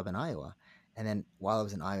that job in Iowa. And then while I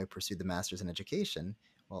was in Iowa, I pursued the master's in education.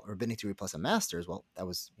 Well, a rabbinic degree plus a master's, well, that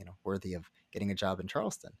was, worthy of getting a job in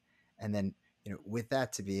Charleston. And then, with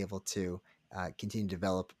that, to be able to continue to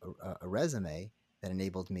develop a resume that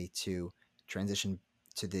enabled me to transition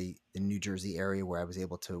to the New Jersey area where I was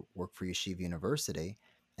able to work for Yeshiva University.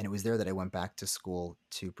 And it was there that I went back to school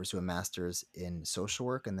to pursue a master's in social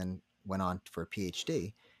work and then went on for a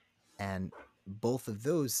PhD. And both of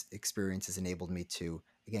those experiences enabled me to,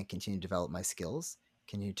 again, continue to develop my skills,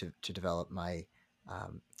 continue to develop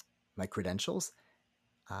um, my credentials.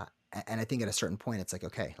 Uh, and I think at a certain point, it's like,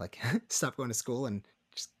 okay, like stop going to school and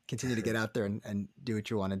just continue to get out there and do what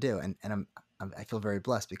you want to do. And I feel very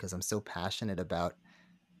blessed because I'm so passionate about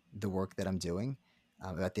the work that I'm doing,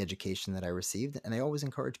 about the education that I received. And I always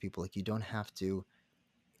encourage people, like, you don't have to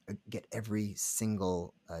get every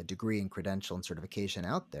single degree and credential and certification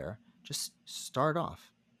out there. Just start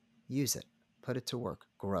off, use it, put it to work,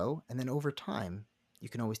 grow, and then over time, you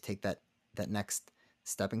can always take that next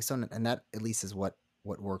stepping stone. And that at least is what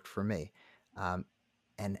worked for me. Um,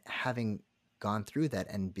 and having gone through that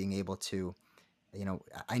and being able to,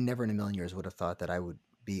 I never in a million years would have thought that I would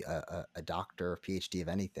be a doctor or PhD of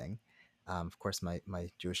anything. Of course, my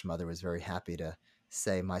Jewish mother was very happy to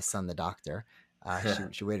say my son the doctor.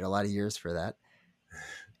 She waited a lot of years for that,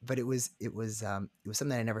 but it was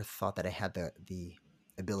something I never thought that I had the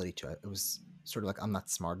ability to. It was sort of like I'm not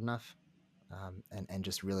smart enough, and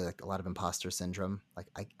just really like a lot of imposter syndrome. Like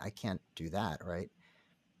I can't do that, right?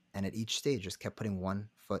 And at each stage, just kept putting one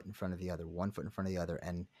foot in front of the other, one foot in front of the other,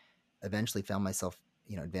 and eventually found myself,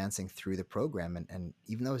 advancing through the program. And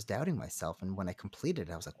even though I was doubting myself, and when I completed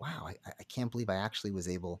it, I was like, wow, I can't believe I actually was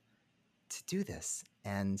able to do this.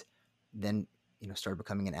 And then, started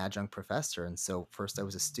becoming an adjunct professor. And so first I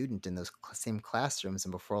was a student in those same classrooms.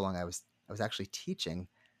 And before long, I was actually teaching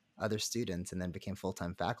other students and then became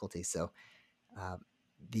full-time faculty. So uh,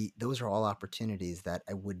 those are all opportunities that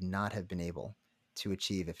I would not have been able to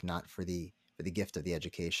achieve if not for the gift of the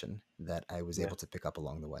education that I was Yeah. able to pick up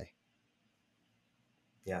along the way.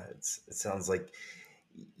 Yeah, it sounds like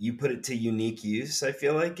you put it to unique use. I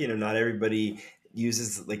feel like, not everybody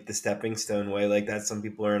uses like the stepping stone way like that. Some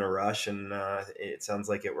people are in a rush, and it sounds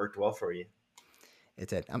like it worked well for you. It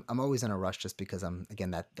did. I'm always in a rush just because I'm,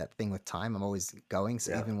 again, that thing with time. I'm always going.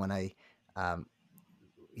 So Yeah. even um,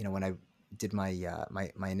 when I did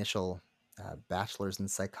my initial bachelor's in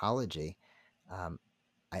psychology, um,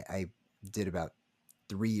 I did about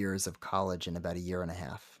 3 years of college in about a year and a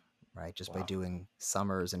half, right? Just by Wow. doing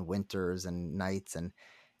summers and winters and nights and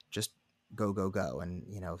just go go go. And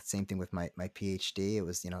same thing with my PhD. It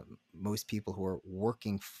was, most people who are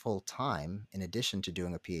working full time in addition to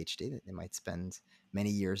doing a PhD, they might spend many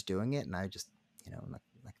years doing it, and I just, in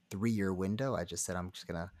like 3 year window, I just said I'm just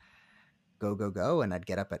gonna go go go. And I'd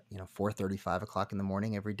get up at 4:30, 5 o'clock in the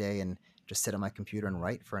morning every day and just sit on my computer and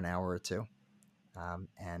write for an hour or two,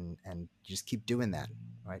 and just keep doing that,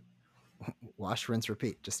 right? Wash, rinse,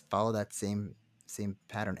 repeat. Just follow that same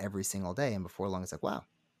pattern every single day, and before long, it's like, wow,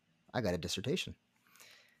 I got a dissertation.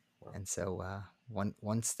 Wow. And so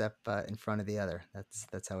one step in front of the other.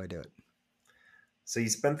 That's how I do it. So you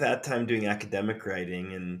spent that time doing academic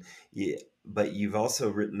writing, but you've also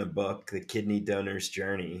written a book, The Kidney Donor's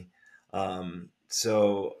Journey.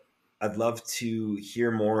 So I'd love to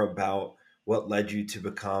hear more about what led you to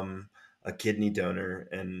become a kidney donor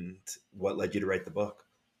and what led you to write the book.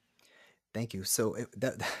 Thank you. So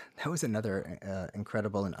that was another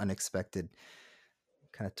incredible and unexpected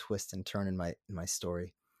kind of twist and turn in my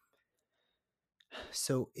story.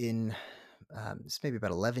 So this maybe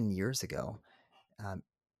about 11 years ago, um,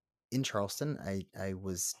 in Charleston, I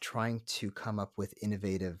was trying to come up with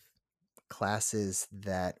innovative classes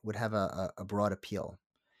that would have a broad appeal.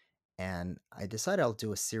 And I decided I'll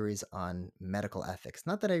do a series on medical ethics.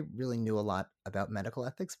 Not that I really knew a lot about medical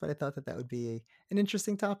ethics, but I thought that would be an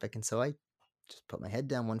interesting topic. And so I just put my head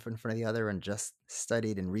down, one foot in front of the other, and just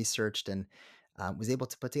studied and researched, and was able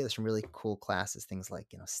to put together some really cool classes. Things like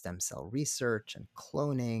stem cell research and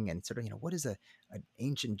cloning, and sort of what does an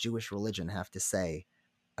ancient Jewish religion have to say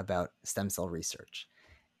about stem cell research?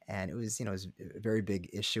 And it was a very big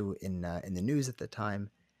issue in the news at the time.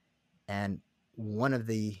 And one of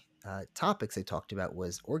the topics they talked about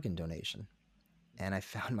was organ donation. And I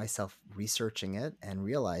found myself researching it and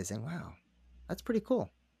realizing, wow, that's pretty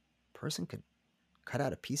cool. A person could cut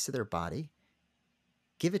out a piece of their body,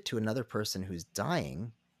 give it to another person who's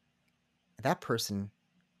dying. That person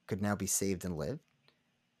could now be saved and live,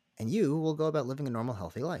 and you will go about living a normal,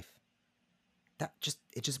 healthy life.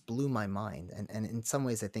 it just blew my mind. And in some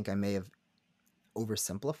ways, I think I may have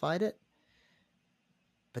oversimplified it,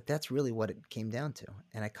 but that's really what it came down to.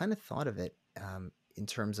 And I kind of thought of it in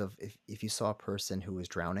terms of if you saw a person who was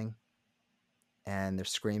drowning and they're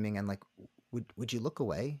screaming and like, would you look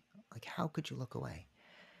away? Like, how could you look away?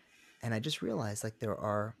 And I just realized like there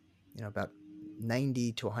are, about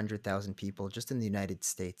 90 to 100,000 people just in the United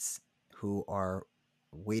States who are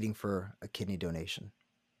waiting for a kidney donation.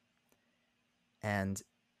 And,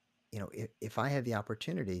 if I had the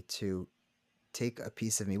opportunity to take a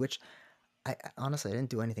piece of me, which honestly, I didn't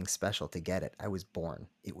do anything special to get it. I was born,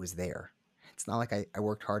 it was there. It's not like I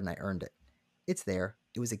worked hard and I earned it. It's there.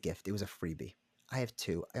 It was a gift. It was a freebie. I have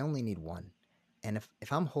two. I only need one. And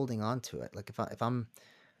if I'm holding on to it, like if I'm,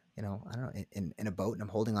 I don't know, in a boat and I'm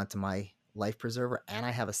holding on to my life preserver and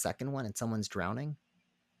I have a second one and someone's drowning,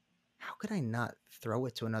 how could I not throw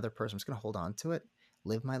it to another person? I'm just going to hold on to it,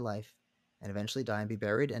 live my life, and eventually die and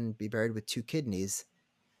be buried with two kidneys.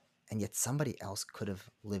 And yet somebody else could have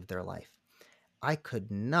lived their life. I could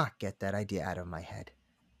not get that idea out of my head.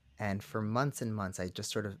 And for months and months, I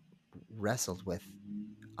just sort of wrestled with,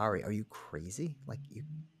 Ari, are you crazy? Like, you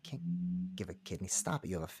can't give a kidney. Stop it.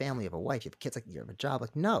 You have a family, you have a wife, you have kids, like, you have a job.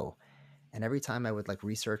 Like, no. And every time I would like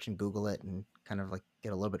research and Google it and kind of like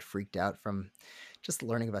get a little bit freaked out from just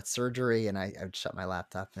learning about surgery, and I would shut my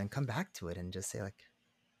laptop and then come back to it and just say, like,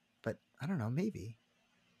 but I don't know, maybe.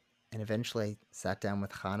 And eventually I sat down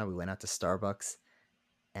with Hannah. We went out to Starbucks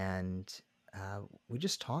and we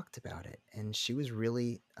just talked about it. And she was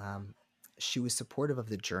really, she was supportive of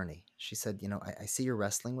the journey. She said, I see you're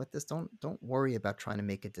wrestling with this. Don't worry about trying to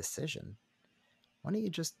make a decision. Why don't you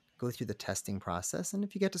just go through the testing process? And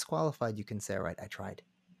if you get disqualified, you can say, all right, I tried.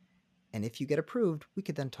 And if you get approved, we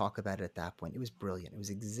could then talk about it at that point. It was brilliant. It was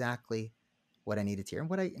exactly what I needed to hear and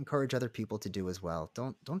what I encourage other people to do as well.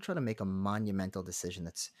 Don't try to make a monumental decision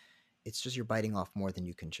it's just you're biting off more than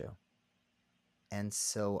you can chew. And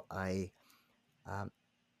so um,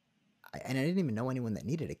 and I didn't even know anyone that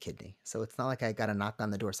needed a kidney. So it's not like I got a knock on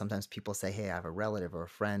the door. Sometimes people say, hey, I have a relative or a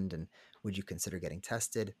friend, and would you consider getting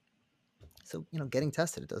tested? So, getting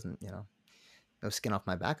tested, it doesn't, no skin off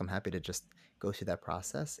my back. I'm happy to just go through that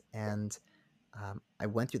process. And I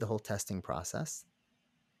went through the whole testing process,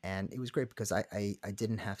 and it was great because I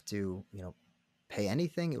didn't have to, pay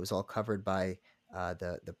anything. It was all covered by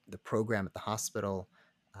the program at the hospital.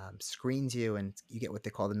 Screens you, and you get what they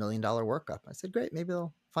call the $1 million workup. I said, great, maybe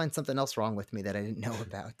they'll find something else wrong with me that I didn't know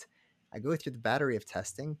about. I go through the battery of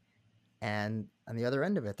testing, and on the other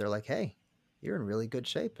end of it, they're like, hey, you're in really good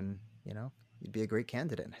shape, and you'd be a great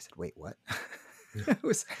candidate. And I said, wait, what? Wow.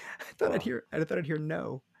 I thought I'd hear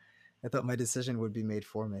no. I thought my decision would be made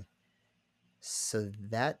for me. So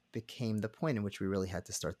that became the point in which we really had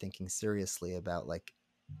to start thinking seriously about, like,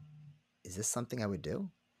 is this something I would do?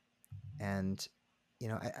 And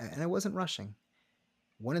I wasn't rushing.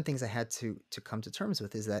 One of the things I had to come to terms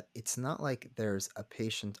with is that it's not like there's a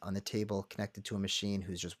patient on the table connected to a machine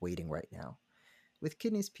who's just waiting right now. With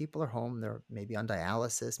kidneys, people are home. They're maybe on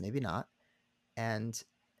dialysis, maybe not, and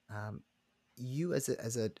um, you as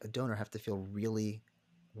a donor have to feel really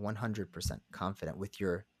 100% confident with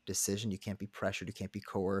your decision. You can't be pressured. You can't be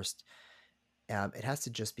coerced. It has to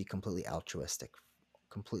just be completely altruistic,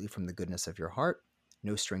 completely from the goodness of your heart,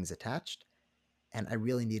 no strings attached. And I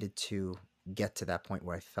really needed to get to that point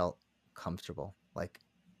where I felt comfortable. Like,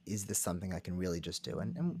 is this something I can really just do?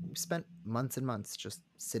 And we spent months and months just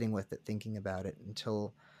sitting with it, thinking about it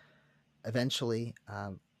until eventually,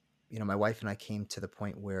 my wife and I came to the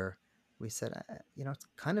point where we said, it's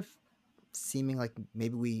kind of seeming like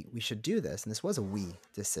maybe we should do this. And this was a we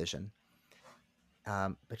decision.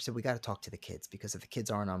 But she said, we got to talk to the kids, because if the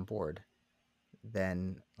kids aren't on board,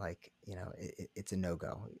 then, like, it's a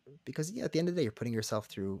no-go. Because yeah, at the end of the day, you're putting yourself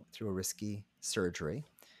through a risky surgery.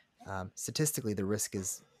 Statistically, the risk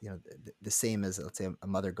is, the same as, let's say, a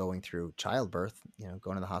mother going through childbirth,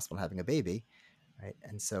 going to the hospital and having a baby, right?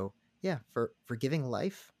 And so yeah, for giving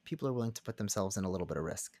life, people are willing to put themselves in a little bit of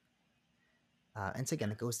risk. And so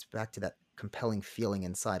again, it goes back to that compelling feeling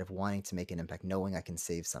inside of wanting to make an impact, knowing I can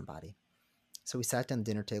save somebody. So we sat down at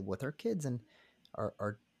the dinner table with our kids, and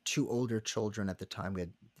our two older children at the time. We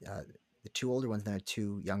had the two older ones, and then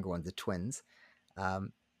two younger ones, the twins.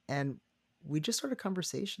 Um, and we just started a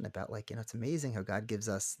conversation about, like, it's amazing how God gives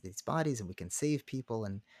us these bodies and we can save people.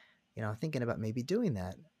 And, thinking about maybe doing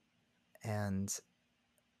that. And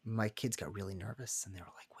my kids got really nervous, and they were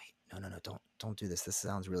like, wait, no, don't do this. This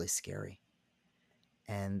sounds really scary.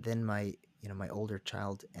 And then my older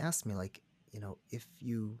child asked me, like, if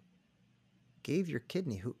you gave your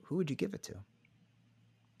kidney, who would you give it to?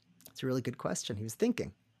 It's a really good question. He was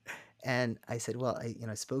thinking. And I said, well,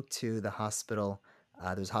 I spoke to the hospital.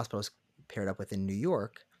 There was hospitals paired up with in New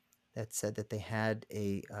York that said that they had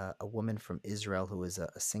a woman from Israel who was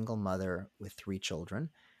a single mother with 3 children.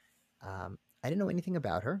 I didn't know anything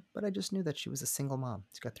about her, but I just knew that she was a single mom.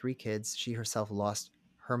 She's got 3 kids. She herself lost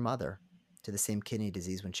her mother to the same kidney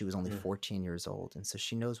disease when she was only Mm. 14 years old. And so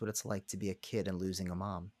she knows what it's like to be a kid and losing a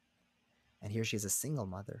mom. And here she is a single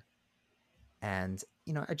mother. And,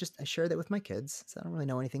 I share that with my kids. So I don't really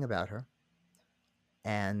know anything about her.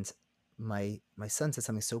 And my son said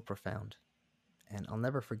something so profound, and I'll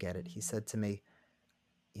never forget it. He said to me,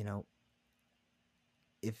 you know,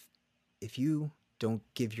 if if you don't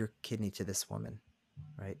give your kidney to this woman,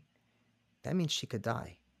 right, that means she could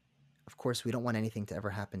die. Of course, we don't want anything to ever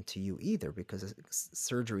happen to you either, because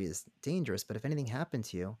surgery is dangerous. But if anything happened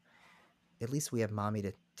to you, at least we have mommy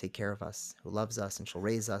to take care of us, who loves us, and she'll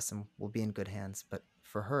raise us, and we'll be in good hands. But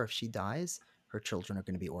for her, if she dies, her children are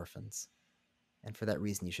going to be orphans. And for that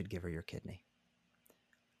reason, you should give her your kidney.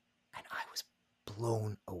 And I was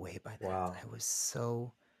blown away by that. Wow. I was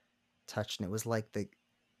so touched, and it was like the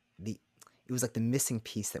it was like the missing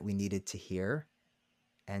piece that we needed to hear,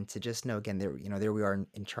 and to just know again, there we are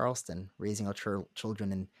in Charleston, raising our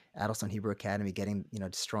children in Addlestone Hebrew Academy, getting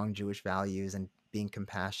strong Jewish values and being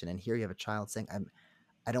compassionate. And here you have a child saying,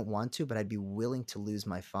 I don't want to, but I'd be willing to lose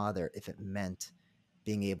my father if it meant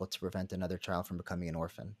being able to prevent another child from becoming an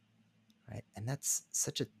orphan, right? And that's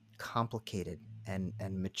such a complicated and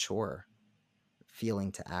mature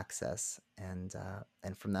feeling to access. And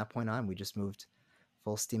from that point on, we just moved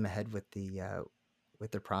full steam ahead with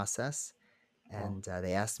the process. Wow. And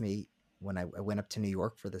they asked me when I went up to New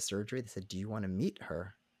York for the surgery. They said, "Do you want to meet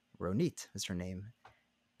her?" Ronit was her name,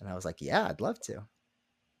 and I was like, "Yeah, I'd love to."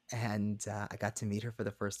 And I got to meet her for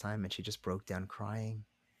the first time, and she just broke down crying,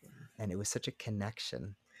 and it was such a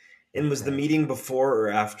connection And that was the meeting before or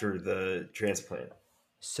after the transplant?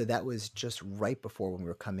 so that was just right before when we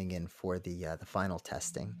were coming in for the final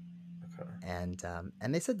testing. Okay.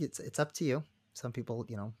 And they said it's up to you. Some people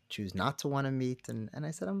choose not to want to meet, and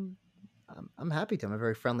I said I'm happy to. I'm a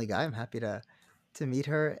very friendly guy. I'm happy to meet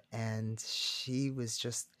her, and she was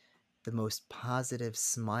just the most positive,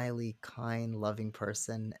 smiley, kind, loving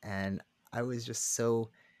person. And I was just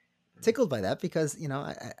so tickled by that, because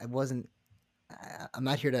I wasn't. I'm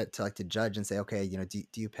not here to like to judge and say, okay,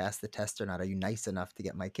 do you pass the test or not? Are you nice enough to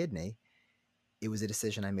get my kidney? It was a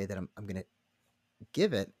decision I made that I'm going to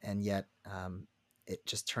give it. And yet it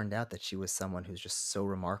just turned out that she was someone who's just so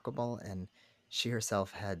remarkable. And she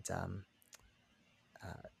herself had uh,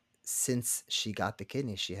 since she got the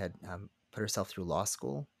kidney, she had put herself through law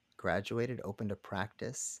school, graduated, opened a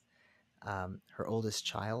practice. Her oldest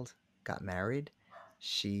child got married.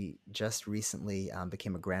 She just recently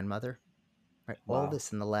became a grandmother. Right, all Wow.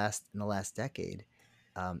 this in the last decade,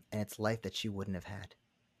 and it's life that she wouldn't have had.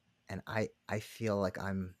 And I feel like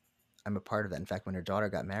I'm a part of that. In fact, when her daughter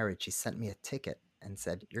got married, she sent me a ticket and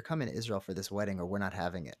said, "You're coming to Israel for this wedding, or we're not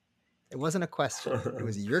having it." It wasn't a question. It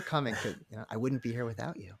was, "You're coming because I wouldn't be here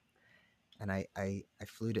without you." And I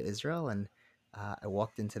flew to Israel, and I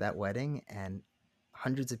walked into that wedding, and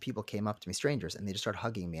hundreds of people came up to me, strangers, and they just started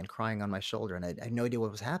hugging me and crying on my shoulder, and I had no idea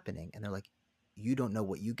what was happening. And they're like, "You don't know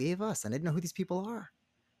what you gave us," and I didn't know who these people are.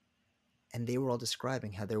 And they were all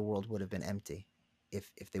describing how their world would have been empty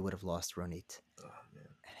if they would have lost Ronit. Oh, man.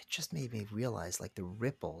 And it just made me realize like the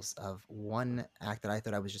ripples of one act that I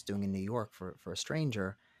thought I was just doing in New York for a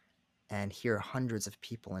stranger, and here hundreds of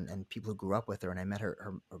people, and people who grew up with her. And I met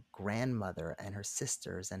her grandmother and her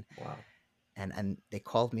sisters, Wow. and they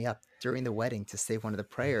called me up during the wedding to say one of the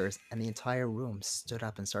prayers, and the entire room stood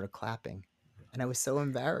up and started clapping. And I was so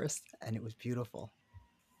embarrassed, and it was beautiful.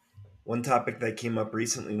 One topic that came up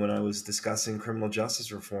recently when I was discussing criminal justice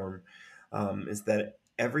reform is that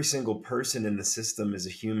every single person in the system is a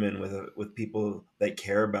human with people that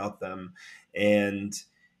care about them, and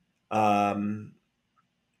um,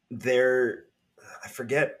 they're I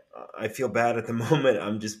forget. I feel bad at the moment.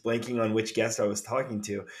 I'm just blanking on which guest I was talking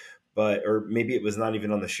to, but or maybe it was not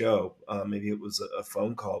even on the show. Maybe it was a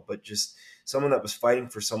phone call, but just someone that was fighting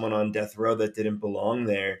for someone on death row that didn't belong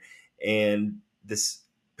there, and this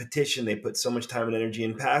petition they put so much time and energy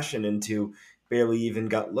and passion into barely even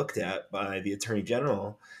got looked at by the attorney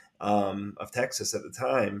general of Texas at the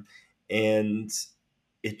time, and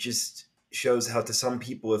it just shows how to some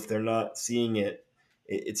people, if they're not seeing it,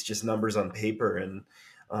 it's just numbers on paper. And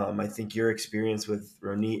I think your experience with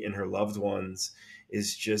Ronit and her loved ones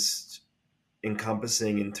is just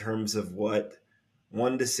encompassing in terms of what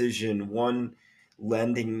one decision, one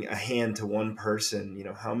lending a hand to one person,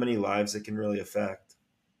 how many lives it can really affect.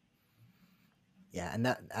 Yeah, and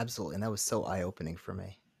that absolutely, and that was so eye opening for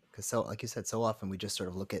me, because so like you said, so often we just sort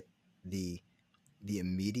of look at the the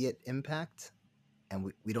immediate impact,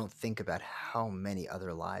 and we don't think about how many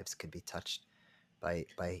other lives could be touched by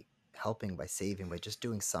helping, by saving, by just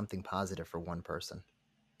doing something positive for one person.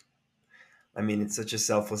 I mean, it's such a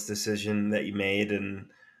selfless decision that you made, and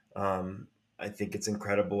um, I think it's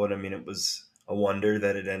incredible. And I mean, it was a wonder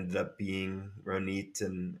that it ended up being Ronit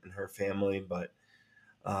and her family. But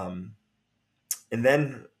um, and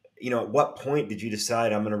then, at what point did you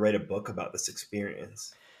decide I'm going to write a book about this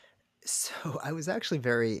experience? So I was actually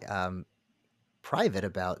very private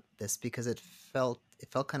about this because it felt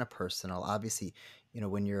kind of personal. Obviously,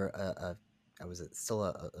 when you're I was still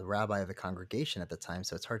a rabbi of a congregation at the time,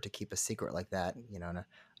 so it's hard to keep a secret like that. In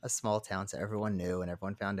a small town, so everyone knew and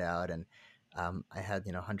everyone found out, and I had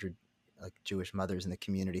 100 like Jewish mothers in the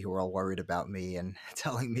community who were all worried about me and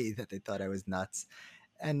telling me that they thought I was nuts,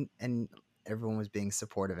 and everyone was being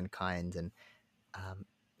supportive and kind, and um,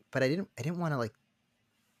 but I didn't want to like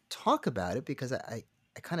talk about it because I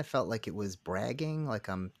kind of felt like it was bragging, like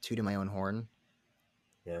I'm tooting my own horn.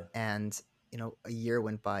 Yeah. And, a year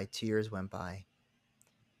went by, 2 years went by.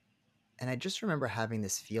 And I just remember having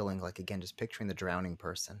this feeling, like, again, just picturing the drowning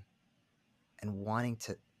person and wanting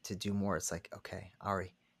to do more. It's like, okay,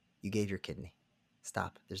 Ari, you gave your kidney.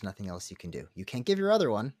 Stop. There's nothing else you can do. You can't give your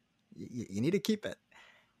other one. You need to keep it.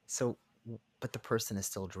 So, but the person is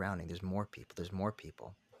still drowning. There's more people. There's more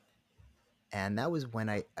people. And that was when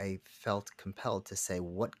I felt compelled to say,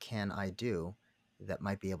 what can I do that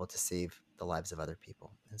might be able to save the lives of other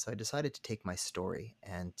people? And so I decided to take my story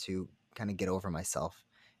and to kind of get over myself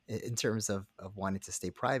in terms of wanting to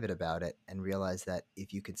stay private about it and realize that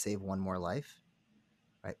if you could save one more life,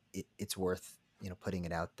 right, it's worth, putting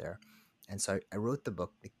it out there. And so I wrote the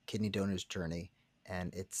book, The Kidney Donor's Journey,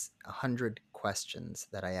 and it's 100 questions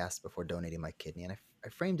that I asked before donating my kidney. And I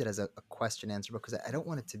framed it as a question answer book because I don't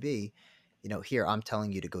want it to be, here I'm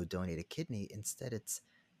telling you to go donate a kidney. Instead, it's,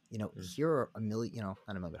 Mm. here are a million, not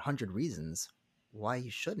a million, but 100 reasons why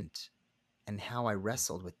you shouldn't, and how I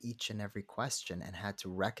wrestled with each and every question and had to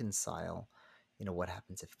reconcile, what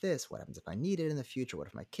happens if this, what happens if I need it in the future, what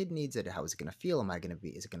if my kid needs it, how is it going to feel, am I going to be,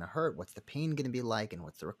 is it going to hurt, what's the pain going to be like, and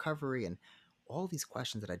what's the recovery, and all these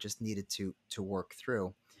questions that I just needed to work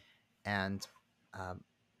through. And um,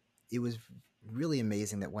 it was really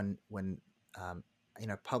amazing that when um,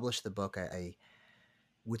 I published the book, I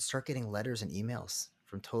would start getting letters and emails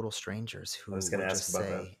from total strangers I who was going would to ask just about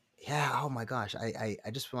that. say, yeah, oh my gosh, I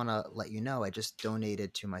just want to let you know, I just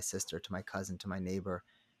donated to my sister, to my cousin, to my neighbor,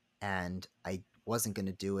 and I wasn't going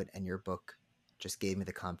to do it. And your book just gave me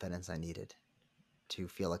the confidence I needed to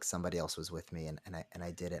feel like somebody else was with me. And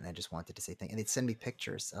I did it. And I just wanted to say thank you. And they'd send me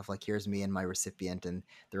pictures of like, here's me and my recipient in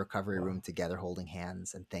the recovery room Wow. together holding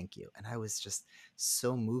hands and thank you. And I was just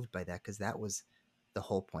so moved by that because that was the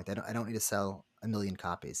whole point. I don't need to sell a million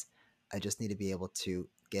copies. I just need to be able to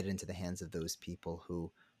get it into the hands of those people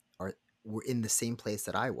who are were in the same place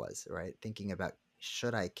that I was, right? Thinking about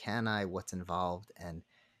should I, can I, what's involved, um,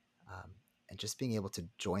 and just being able to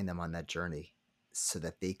join them on that journey so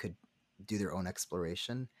that they could do their own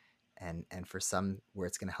exploration, and for some where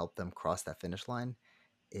it's going to help them cross that finish line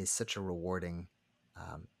is such a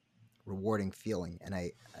um, rewarding feeling.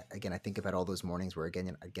 And again, I think about all those mornings where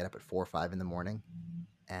again I'd get up at 4 or 5 in the morning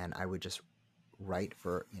and I would just write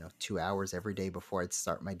for 2 hours every day before I'd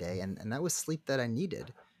start my day, and that was sleep that I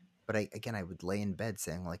needed. But I would lay in bed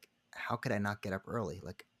saying like, how could I not get up early?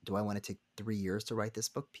 Like, do I want to take 3 years to write this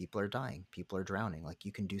book? People are dying, people are drowning. Like,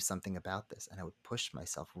 you can do something about this. And I would push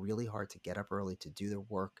myself really hard to get up early to do the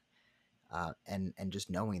work, and just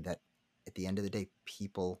knowing that at the end of the day,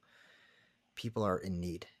 people are in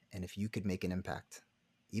need, and if you could make an impact,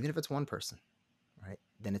 even if it's one person, right,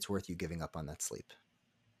 then it's worth you giving up on that sleep.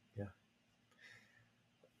 Yeah.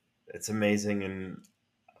 It's amazing. And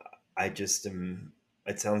I just am.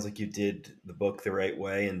 It sounds like you did the book the right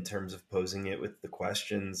way in terms of posing it with the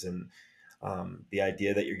questions, and the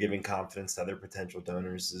idea that you're giving confidence to other potential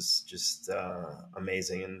donors is just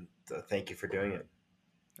amazing. And thank you for doing it.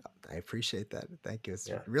 I appreciate that. Thank you. It's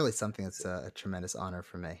Yeah. really something So, that's a tremendous honor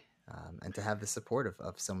for me. And to have the support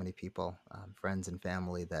of so many people, friends and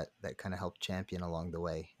family that kind of helped champion along the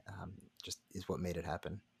way, just is what made it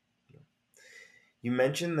happen. you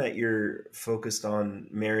mentioned that you're focused on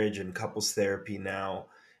marriage and couples therapy now.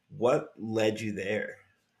 What led you there?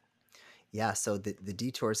 Yeah, so the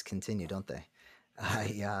detours continue, don't they?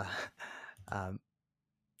 I um,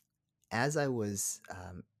 as I was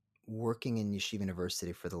working in Yeshiva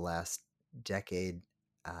University for the last decade,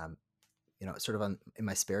 um, sort of in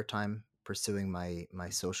my spare time, pursuing my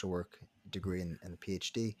social work degree and the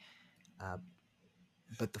PhD. Uh,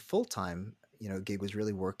 but the full time, gig was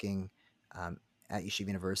really working um, at Yeshiva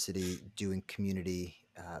University, doing community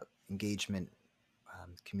engagement,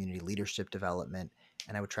 community leadership development,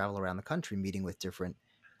 and I would travel around the country meeting with different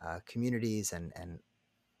communities and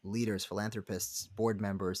leaders, philanthropists, board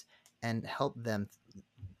members, and help them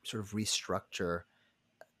sort of restructure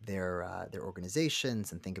their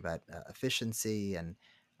organizations and think about efficiency and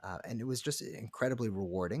it was just incredibly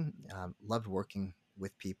rewarding. Loved working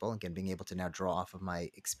with people again, being able to now draw off of my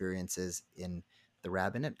experiences in the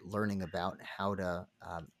rabbinate, learning about how to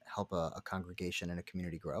help a congregation and a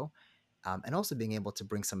community grow, and also being able to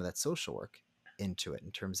bring some of that social work into it in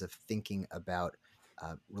terms of thinking about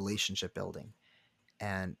relationship building.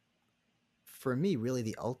 And for me, really,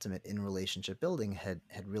 the ultimate in relationship building had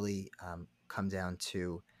really come down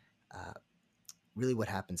to uh, really what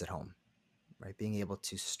happens at home, right? Being able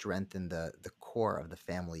to strengthen the core of the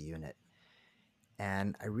family unit.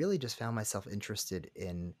 And I really just found myself interested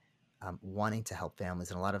in wanting to help families.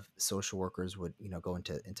 And a lot of social workers would, go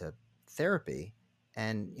into therapy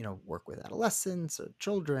and, work with adolescents or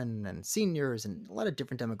children and seniors and a lot of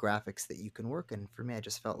different demographics that you can work in. For me, I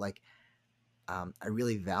just felt like I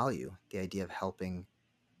really value the idea of helping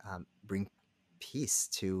bring peace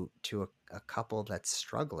to a couple that's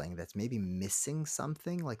struggling, that's maybe missing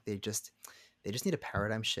something, like they just need a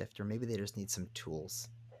paradigm shift, or maybe they just need some tools.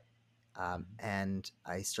 And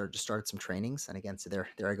I started some trainings, and again, so there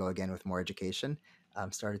I go again with more education.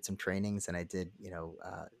 Started some trainings, and I did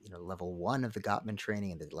level one of the Gottman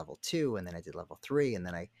training, and did level two, and then I did level three, and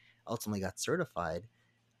then I ultimately got certified.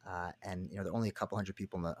 And there are only a couple hundred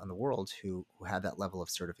people in the world who have that level of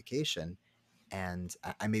certification, and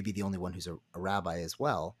I may be the only one who's a rabbi as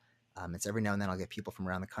well. It's every now and then I'll get people from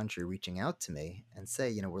around the country reaching out to me and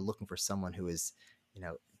say, we're looking for someone who is,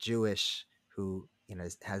 Jewish, who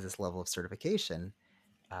has this level of certification,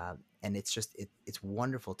 and it's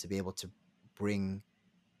wonderful to be able to bring,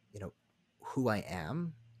 you know, who I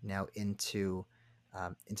am now into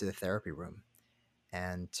the therapy room,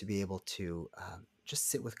 and to be able to just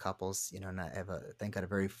sit with couples, and I have thank God, a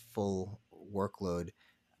very full workload,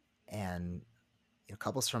 and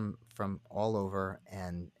couples from all over,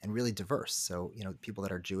 and really diverse. So people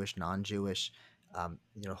that are Jewish, non-Jewish,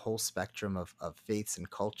 whole spectrum of faiths and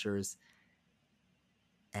cultures,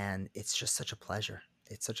 and it's just such a pleasure.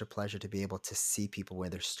 It's such a pleasure to be able to see people where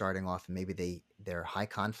they're starting off and maybe they're high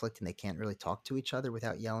conflict and they can't really talk to each other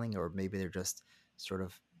without yelling, or maybe they're just sort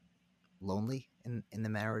of lonely in the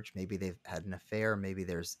marriage. Maybe they've had an affair. Maybe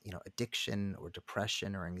there's addiction or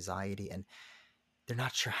depression or anxiety, and they're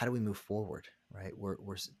not sure, how do we move forward, right?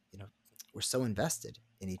 You know we're so invested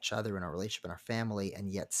in each other, in our relationship, in our family, and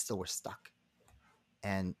yet still we're stuck.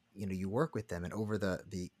 And you work with them, and over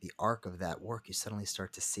the arc of that work, you suddenly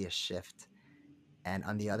start to see a shift. And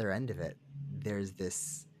on the other end of it, there's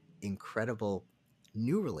this incredible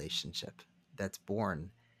new relationship that's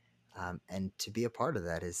born. And to be a part of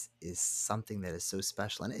that is something that is so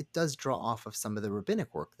special, and it does draw off of some of the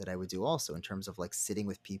rabbinic work that I would do also, in terms of like sitting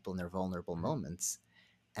with people in their vulnerable moments.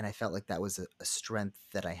 And I felt like that was a strength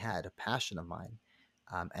that I had, a passion of mine,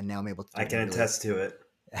 and now I'm able to do I it in can a really attest to it.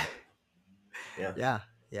 Yeah. yeah,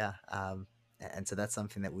 yeah. And so that's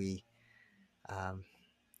something that um,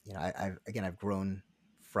 I've grown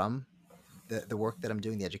from the work that I'm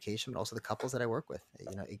doing, the education, but also the couples that I work with.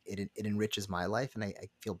 It enriches my life, and I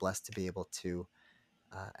feel blessed to be able to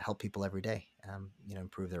help people every day,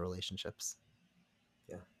 improve their relationships.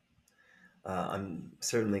 Yeah. I'm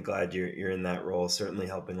certainly glad you're in that role, certainly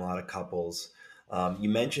helping a lot of couples. You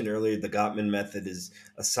mentioned earlier the Gottman method is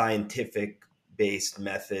a scientific based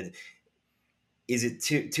method. Is it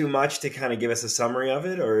too much to kind of give us a summary of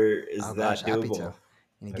it, or is Oh gosh, that happy to. doable?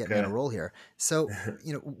 Get me on a Okay. roll here. So,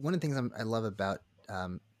 one of the things I love about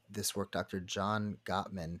this work, Dr. John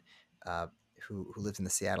Gottman, uh, who lives in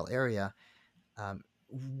the Seattle area,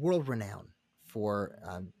 world renowned for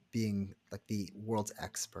being like the world's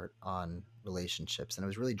expert on relationships. And I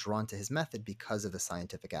was really drawn to his method because of the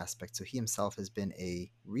scientific aspect. So he himself has been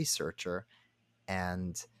a researcher,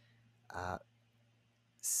 and uh,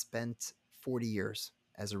 spent 40 years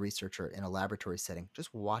as a researcher in a laboratory setting,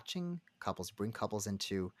 just watching couples, bring couples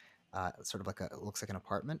into sort of like it looks like an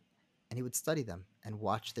apartment, and he would study them and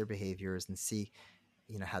watch their behaviors and see,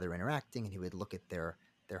 how they're interacting, and he would look at their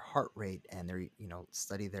heart rate and their,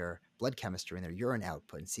 study their blood chemistry and their urine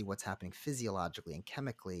output and see what's happening physiologically and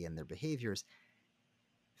chemically and their behaviors.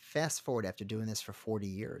 Fast forward, after doing this for 40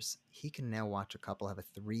 years, he can now watch a couple have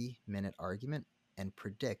a 3-minute argument and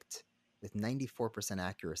predict with 94%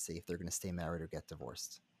 accuracy if they're going to stay married or get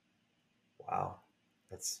divorced. Wow,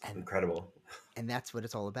 that's And incredible. and that's what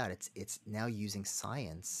it's all about. It's now using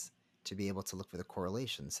science to be able to look for the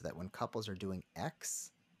correlation so that when couples are doing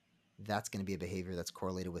X, that's going to be a behavior that's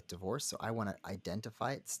correlated with divorce. So I want to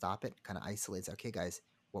identify it, stop it, kind of isolate. Say, okay, guys,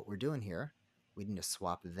 what we're doing here, we need to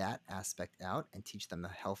swap that aspect out and teach them the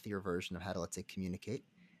healthier version of how to, let's say, communicate.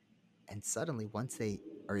 And suddenly, once they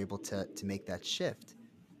are able to make that shift,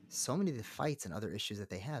 so many of the fights and other issues that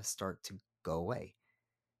they have start to go away.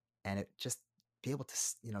 And it just be able to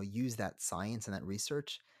use that science and that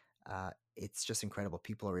research. It's just incredible.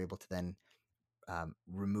 People are able to then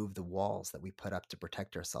remove the walls that we put up to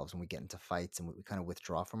protect ourselves when we get into fights, and we kind of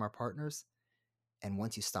withdraw from our partners. And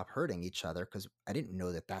once you stop hurting each other, because I didn't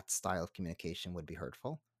know that that style of communication would be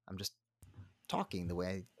hurtful, I'm just talking the way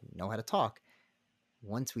I know how to talk.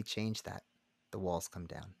 Once we change that, the walls come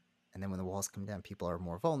down. And then when the walls come down, people are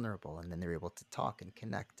more vulnerable, and then they're able to talk and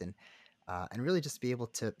connect, and really just be able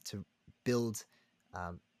to build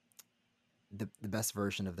um, the best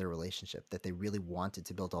version of their relationship that they really wanted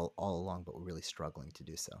to build all along, but were really struggling to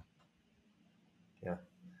do so. Yeah,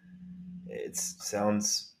 it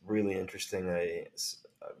sounds really interesting. I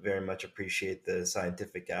very much appreciate the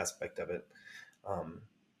scientific aspect of it, um,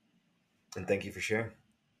 and thank you for sharing.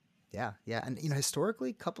 Yeah, yeah, and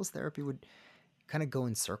historically, couples therapy would kind of go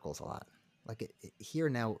in circles a lot. Like here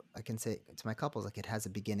now, I can say to my couples, like it has a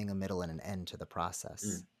beginning, a middle, and an end to the process.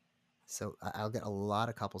 Mm, So I'll get a lot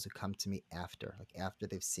of couples who come to me after, like after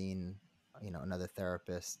they've seen, another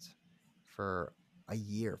therapist for a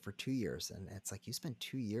year, for 2 years, and it's like you spent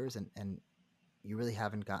 2 years and you really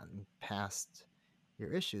haven't gotten past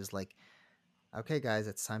your issues. Like, okay, guys,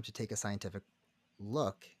 it's time to take a scientific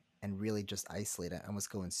look and really just isolate it. I almost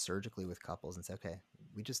go in surgically with couples and say, okay,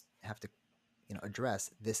 we just have to, address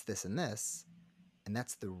this, and this, and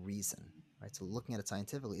that's the reason, right? So looking at it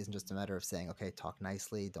scientifically isn't just a matter of saying, okay, talk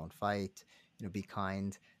nicely, don't fight, be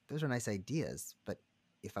kind. Those are nice ideas, but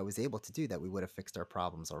if I was able to do that, we would have fixed our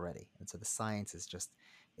problems already. And so the science is just,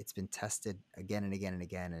 it's been tested again and again and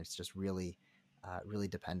again, and it's just really, really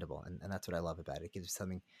dependable. And that's what I love about it. It gives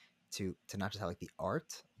something to not just have like the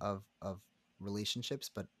art of relationships,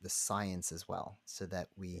 but the science as well, so that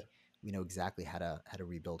yeah. we know exactly how to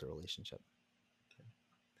rebuild a relationship.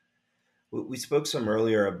 We spoke some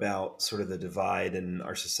earlier about sort of the divide in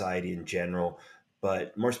our society in general,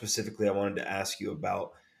 but more specifically, I wanted to ask you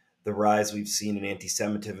about the rise we've seen in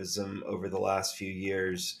anti-Semitism over the last few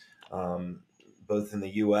years, um, both in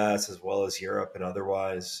the U.S. as well as Europe and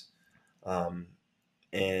otherwise. Um,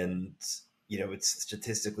 and it's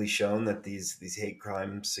statistically shown that these hate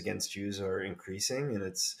crimes against Jews are increasing, and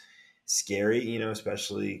it's scary.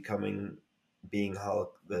 Especially being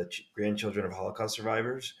the grandchildren of Holocaust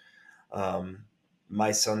survivors. Um,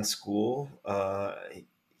 my son's school,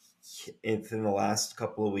 within the last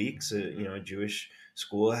couple of weeks, a Jewish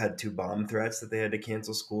school had two bomb threats that they had to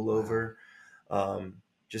cancel school Wow. over, um,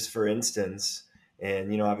 just for instance.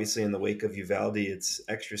 And obviously, in the wake of Uvalde, it's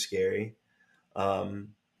extra scary. Um,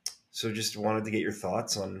 so, just wanted to get your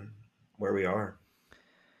thoughts on where we are.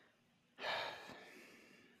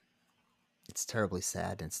 It's terribly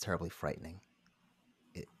sad and it's terribly frightening.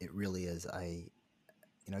 It really is.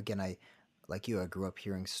 Again, I, like you, I grew up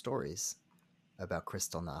hearing stories about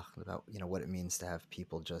Kristallnacht, about, what it means to have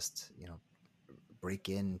people just, break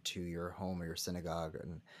into your home or your synagogue.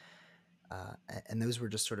 And those were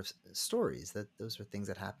just sort of stories, that those were things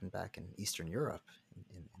that happened back in Eastern Europe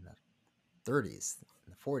in the 30s,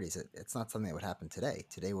 in the 40s. It's not something that would happen today.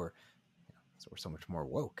 Today we're so much more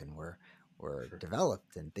woke, and we're Sure.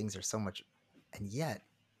 developed, and things are so much, and yet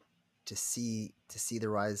to see the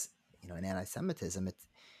rise, in anti-Semitism,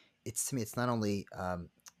 it's to me, it's not only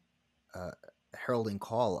a heralding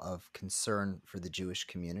call of concern for the Jewish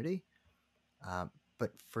community,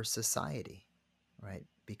 but for society, right?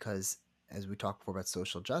 Because as we talked before about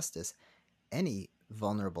social justice, any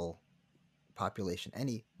vulnerable population,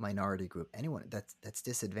 any minority group, anyone that's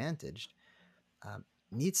disadvantaged, um,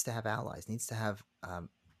 needs to have allies, needs to have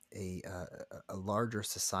a larger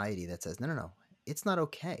society that says, no, no, no, it's not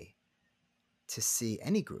okay to see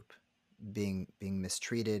any group being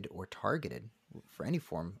mistreated or targeted for any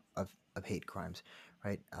form of hate crimes,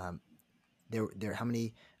 right? There, how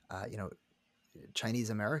many, Chinese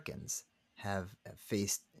Americans have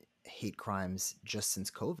faced hate crimes just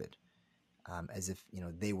since COVID, as if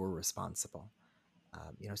they were responsible.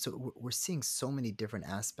 So we're seeing so many different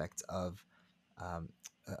aspects of um,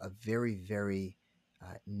 a very, very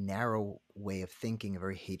narrow way of thinking, a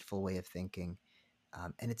very hateful way of thinking,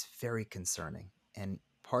 and it's very concerning. And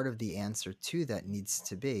part of the answer to that needs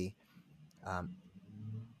to be um,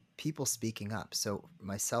 people speaking up. So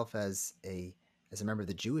myself as a member of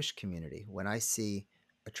the Jewish community, when I see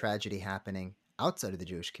a tragedy happening outside of the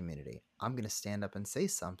Jewish community, I'm going to stand up and say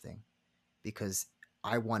something, because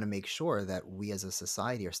I want to make sure that we as a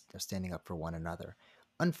society are standing up for one another.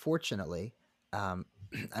 Unfortunately, um,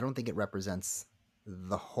 I don't think it represents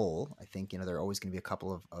the whole. I think, there are always going to be a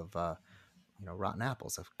couple of rotten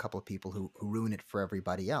apples, a couple of people who ruin it for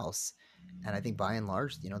everybody else. And I think by and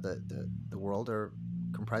large, the world are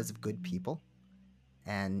comprised of good people,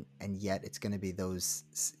 and yet it's going to be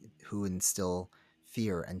those who instill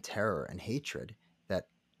fear and terror and hatred that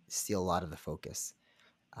steal a lot of the focus.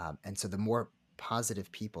 And so the more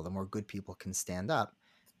positive people, the more good people can stand up,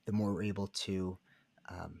 the more we're able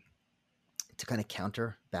um, to kind of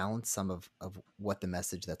counterbalance some of what the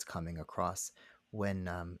message that's coming across. When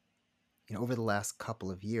over the last couple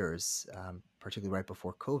of years, particularly right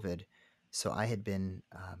before COVID, so I had been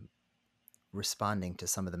responding to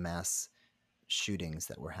some of the mass shootings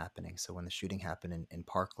that were happening. So when the shooting happened in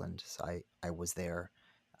Parkland, so I was there.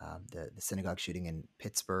 The synagogue shooting in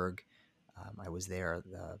Pittsburgh, I was there.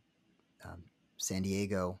 The um, San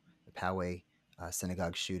Diego, the Poway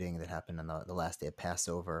synagogue shooting that happened on the last day of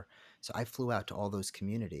Passover. So I flew out to all those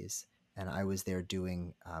communities, and I was there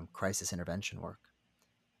doing crisis intervention work.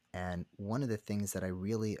 And one of the things that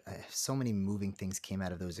so many moving things came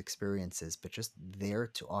out of those experiences, but just there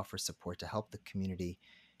to offer support to help the community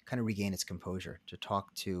kind of regain its composure, to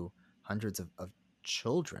talk to hundreds of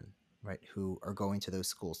children, right, who are going to those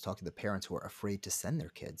schools, talk to the parents who are afraid to send their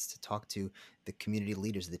kids, to talk to the community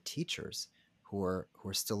leaders, the teachers who are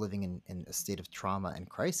still living in a state of trauma and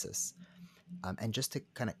crisis, and just to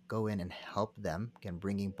kind of go in and help them, again,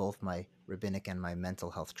 bringing both my rabbinic and my mental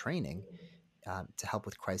health training to help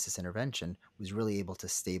with crisis intervention, was really able to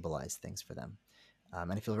stabilize things for them.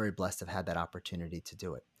 And I feel very blessed to have had that opportunity to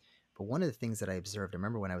do it. But one of the things that I observed, I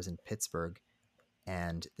remember when I was in Pittsburgh,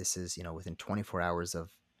 and this is within 24 hours of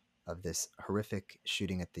this horrific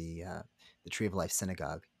shooting at the Tree of Life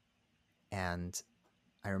Synagogue, and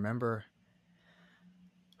I remember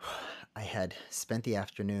I had spent the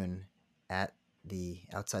afternoon at the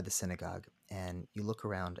outside the synagogue, and you look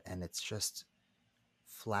around, and it's just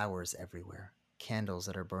flowers everywhere, candles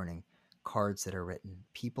that are burning, cards that are written,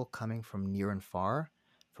 people coming from near and far,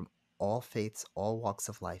 from all faiths, all walks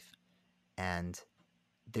of life, and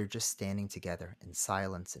they're just standing together in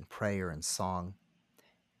silence and prayer and song.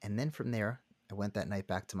 And then from there, I went that night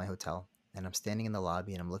back to my hotel, and I'm standing in the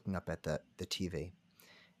lobby and I'm looking up at the TV.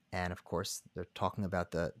 And of course, they're talking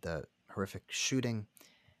about the horrific shooting,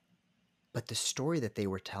 but the story that they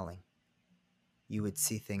were telling, you would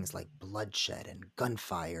see things like bloodshed and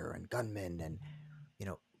gunfire and gunmen and you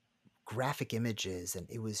know graphic images, and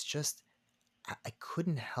it was just I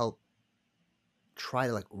couldn't help try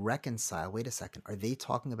to like reconcile. Wait a second, are they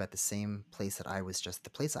talking about the same place that I was just? The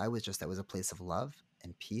place I was just that was a place of love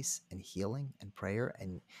and peace and healing and prayer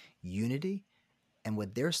and unity, and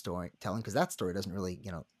what their story telling, because that story doesn't really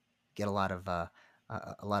get a lot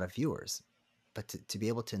of viewers, but to be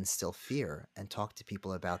able to instill fear and talk to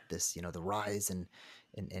people about this, the rise in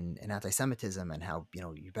anti-Semitism, and how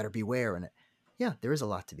you better beware. And yeah, there is a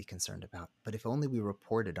lot to be concerned about, but if only we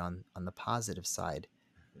reported on the positive side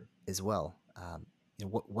as well.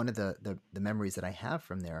 One of the memories that I have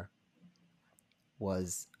from there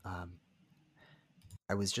was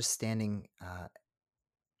I was just standing,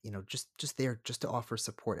 just there, just to offer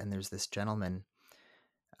support, and there's this gentleman,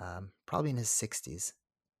 probably in his 60s,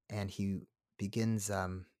 and he begins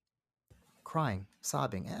crying,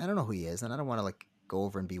 sobbing. And I don't know who he is, and I don't want to like go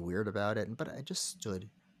over and be weird about it, but I just stood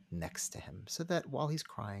next to him so that while he's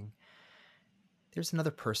crying, there's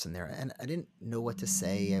another person there, and I didn't know what to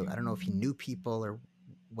say. I don't know if he knew people or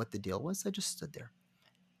what the deal was. I just stood there,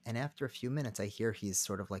 and after a few minutes, I hear he's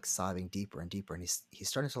sort of like sobbing deeper and deeper, and he's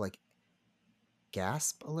starting to like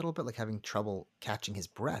gasp a little bit, like having trouble catching his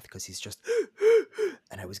breath because he's just,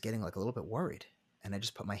 and I was getting like a little bit worried, and I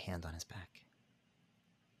just put my hand on his back,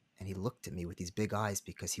 and he looked at me with these big eyes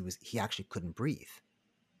because he actually couldn't breathe.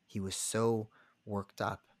 He was so worked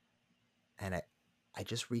up, and I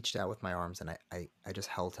just reached out with my arms, and I just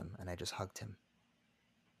held him, and I just hugged him,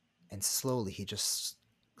 and slowly he just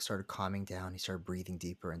started calming down. He started breathing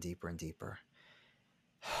deeper and deeper and deeper,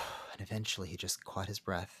 and eventually he just caught his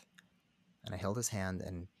breath, and I held his hand,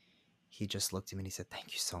 and he just looked at me and he said,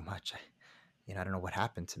 "Thank you so much. I don't know what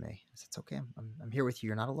happened to me." I said, "It's okay. I'm here with you.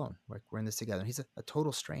 You're not alone. We're in this together." And he's a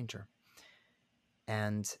total stranger.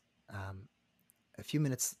 And um, a few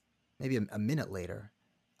minutes, maybe a minute later,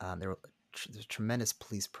 there's tremendous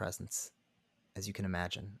police presence, as you can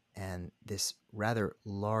imagine. And this rather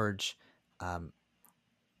large, um,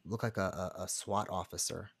 look like a SWAT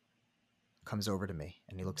officer comes over to me,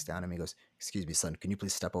 and he looks down at me and goes, "Excuse me, son, can you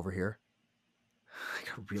please step over here?" I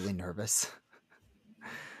got really nervous.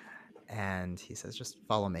 And he says, "Just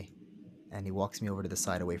follow me." And he walks me over to the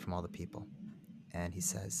side away from all the people. And he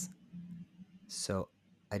says, "So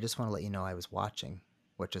I just want to let you know I was watching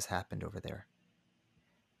what just happened over there."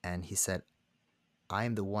 And he said, "I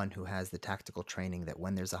am the one who has the tactical training that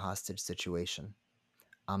when there's a hostage situation,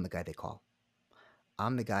 I'm the guy they call.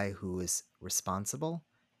 I'm the guy who is responsible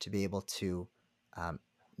to be able to um,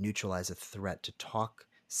 neutralize a threat, to talk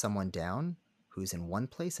someone down who's in one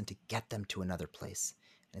place and to get them to another place.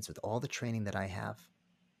 And it's with all the training that I have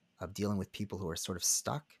of dealing with people who are sort of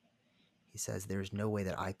stuck." He says, "There's no way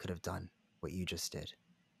that I could have done what you just did."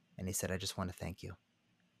 And he said, "I just want to thank you."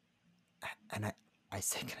 And I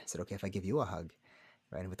said, "Okay, if I give you a hug,"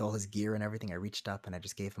 right? And with all his gear and everything, I reached up and I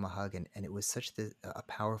just gave him a hug. And it was such a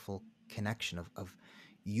powerful connection of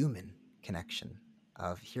human connection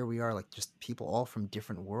of here we are, like just people all from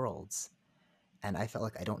different worlds. And I felt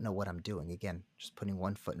like I don't know what I'm doing. Again, just putting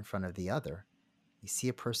one foot in front of the other. You see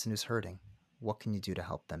a person who's hurting. What can you do to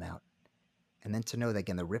help them out? And then to know that,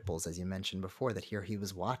 again, the ripples, as you mentioned before, that here he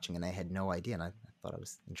was watching and I had no idea. And I thought I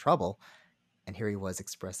was in trouble. And here he was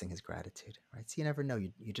expressing his gratitude, right? So you never know.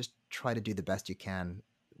 You just try to do the best you can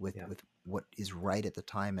Yeah. with what is right at the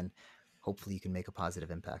time, and hopefully you can make a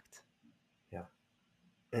positive impact. Yeah.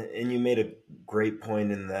 And you made a great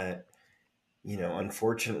point in that,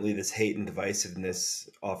 unfortunately, this hate and divisiveness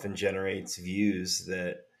often generates views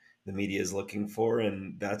that the media is looking for,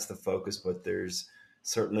 and that's the focus. But there's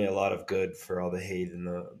certainly a lot of good for all the hate in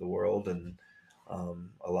the world, and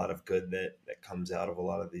a lot of good that comes out of a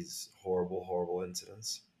lot of these horrible, horrible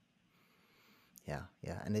incidents. Yeah,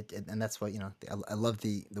 yeah, and and that's what I love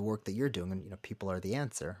the work that you're doing, and people are the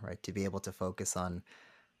answer, right? To be able to focus on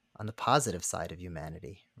the positive side of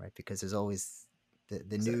humanity, right? Because there's always the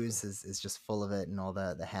Exactly. news is just full of it, and all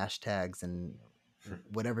the hashtags and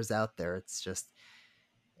whatever's out there. It's just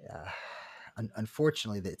uh,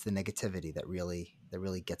 unfortunately it's the negativity that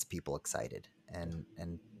really gets people excited, and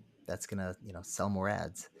that's gonna sell more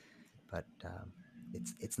ads. But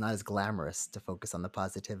it's not as glamorous to focus on the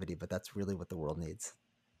positivity, but that's really what the world needs.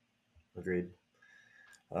 Agreed.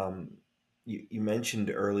 Um, you mentioned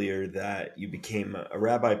earlier that you became a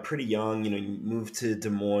rabbi pretty young. You moved to Des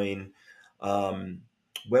Moines. Um,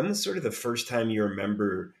 when was sort of the first time you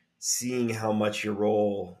remember seeing how much your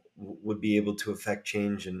role would be able to affect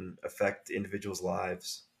change and affect individuals'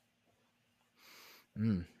 lives?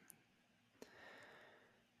 Mm.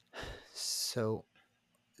 So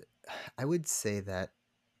I would say that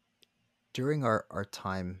during our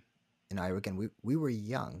time in Iowa, again, we were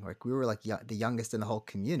young, like we were like the youngest in the whole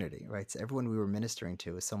community, right? So everyone we were ministering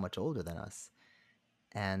to was so much older than us,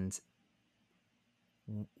 and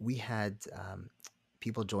we had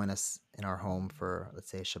people join us in our home for, let's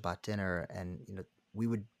say, a Shabbat dinner, and we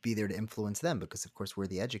would be there to influence them because, of course, we're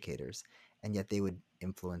the educators, and yet they would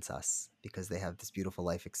influence us because they have this beautiful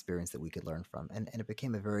life experience that we could learn from, and it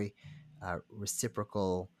became a very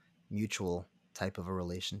reciprocal, mutual type of a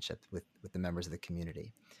relationship with the members of the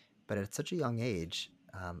community. But at such a young age,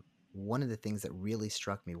 one of the things that really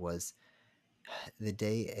struck me was the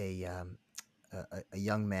day a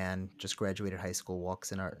young man just graduated high school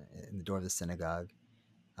walks in the door of the synagogue.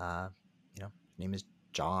 Uh, his name is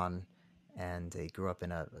John, and he grew up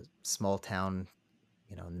in a small town,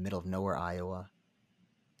 in the middle of nowhere, Iowa.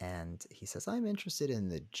 And he says, "I'm interested in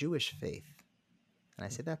the Jewish faith." And I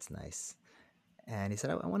said, "That's nice." And he said,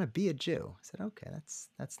 "I want to be a Jew." I said, "Okay,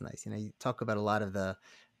 that's nice." You talk about a lot of the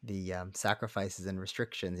sacrifices and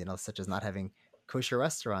restrictions, such as not having kosher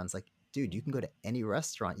restaurants. Like, dude, you can go to any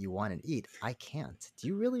restaurant you want and eat. I can't. Do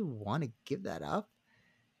you really want to give that up?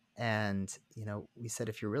 And we said,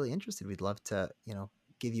 if you're really interested, we'd love to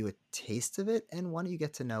give you a taste of it, and why don't you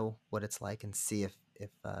get to know what it's like and see if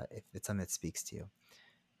it's something that speaks to you.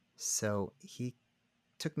 So he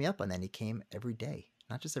took me up on that, and he came every day,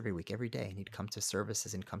 not just every week, every day. And he'd come to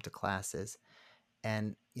services and come to classes.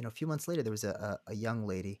 And a few months later, there was a young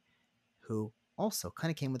lady who also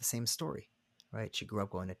kind of came with the same story, right? She grew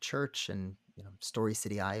up going to church in Story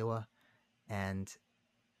City, Iowa. And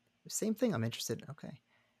same thing, I'm interested. Okay.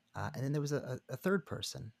 And then there was a third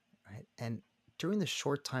person, right? And during the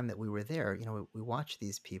short time that we were there, we watched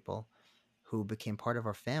these people who became part of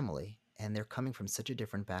our family, and they're coming from such a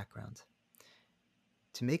different background.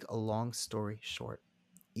 To make a long story short,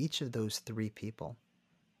 each of those three people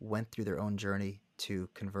went through their own journey to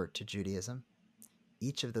convert to Judaism.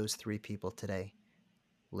 Each of those three people today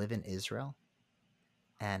live in Israel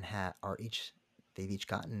and they've each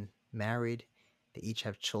gotten married. They each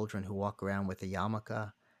have children who walk around with a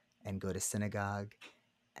yarmulke and go to synagogue.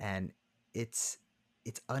 And it's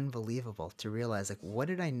unbelievable to realize, like, what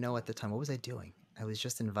did I know at the time? What was I doing? I was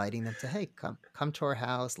just inviting them to, hey, come to our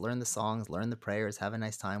house, learn the songs, learn the prayers, have a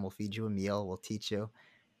nice time. We'll feed you a meal, we'll teach you,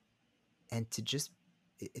 and to just,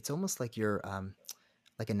 it's almost like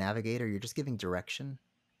a navigator. You're just giving direction.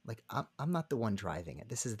 Like I'm not the one driving it.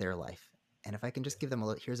 This is their life, and if I can just give them a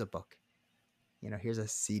little, here's a book, here's a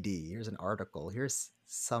CD, here's an article, here's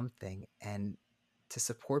something, and to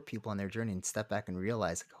support people on their journey and step back and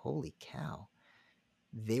realize, like, holy cow,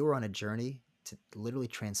 they were on a journey to literally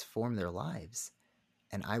transform their lives,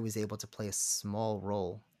 and I was able to play a small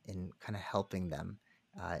role in kind of helping them.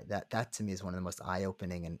 That to me is one of the most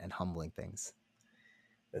eye-opening and humbling things.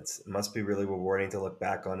 It must be really rewarding to look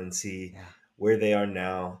back on and see Yeah. where they are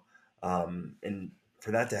now. And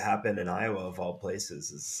for that to happen in Iowa, of all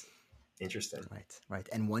places, is interesting. Right, right.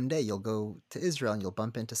 And one day you'll go to Israel and you'll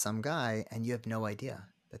bump into some guy and you have no idea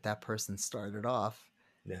that that person started off,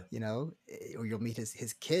 Yeah. or you'll meet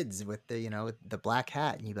his kids with the black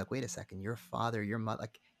hat, and you're like, wait a second, your father, your mother,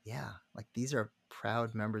 like, yeah, like these are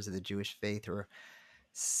proud members of the Jewish faith who are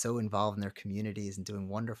so involved in their communities and doing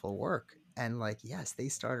wonderful work. And like, yes, they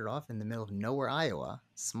started off in the middle of nowhere, Iowa,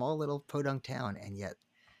 small little podunk town, and yet,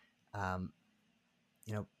 um,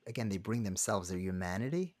 again, they bring themselves, their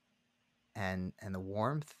humanity and the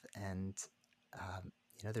warmth, and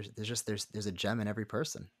there's a gem in every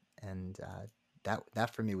person, and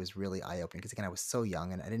that for me was really eye opening, because again, I was so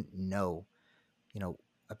young and I didn't know, you know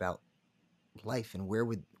about life and where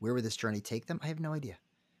would this journey take them. I have no idea,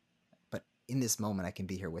 but in this moment I can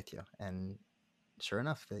be here with you, and sure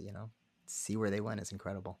enough, that see where they went is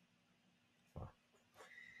incredible.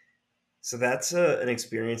 So that's an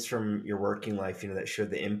experience from your working life, that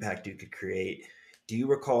showed the impact you could create. Do you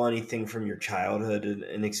recall anything from your childhood,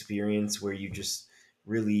 an experience where you just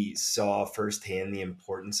really saw firsthand the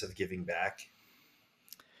importance of giving back?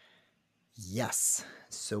 Yes.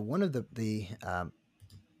 So one of the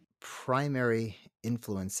primary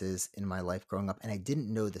influences in my life growing up, and I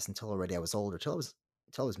didn't know this until already I was older, till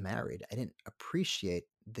I was married. I didn't appreciate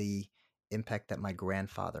the impact that my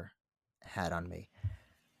grandfather had on me.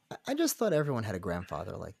 I just thought everyone had a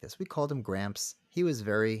grandfather like this. We called him Gramps. He was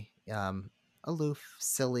very aloof,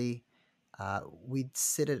 silly. We'd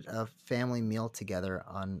sit at a family meal together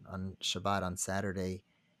on Shabbat on Saturday,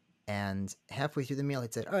 and halfway through the meal,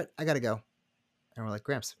 he'd say, "All right, I gotta go," and we're like,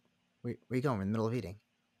 "Gramps, where you going? We're in the middle of eating."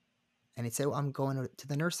 And he'd say, "Well, I'm going to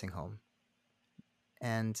the nursing home."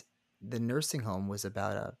 And the nursing home was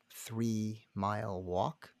about a 3-mile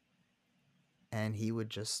walk. And he would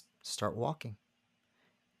just start walking.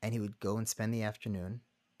 And he would go and spend the afternoon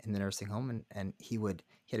in the nursing home. And he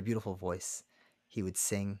had a beautiful voice. He would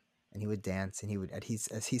sing and he would dance. And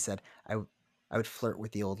as he said, I would flirt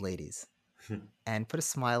with the old ladies and put a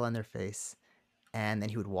smile on their face. And then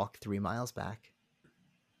he would walk 3 miles back.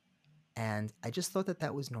 And I just thought that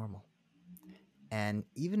that was normal. And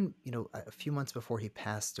even, a few months before he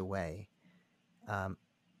passed away, I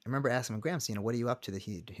remember asking him, Gramps, what are you up to? That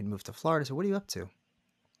he'd moved to Florida. So what are you up to?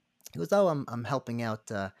 He goes, oh, I'm helping out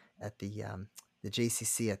at the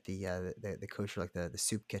JCC, at the kosher, like the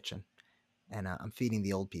soup kitchen, and I'm feeding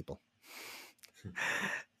the old people.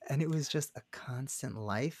 And it was just a constant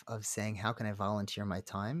life of saying, how can I volunteer my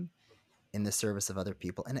time in the service of other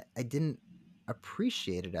people? And I didn't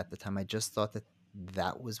appreciate it at the time. I just thought that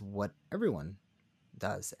that was what everyone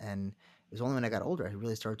does. And it was only when I got older I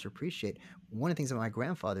really started to appreciate one of the things about my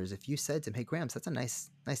grandfather is, if you said to him, "Hey, Gramps, that's a nice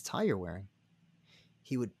tie you're wearing,"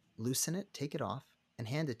 he would loosen it, take it off, and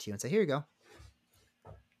hand it to you and say, "Here you go."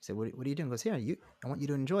 Say, "What are you doing?" He goes, "Here, I want you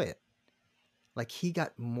to enjoy it." Like, he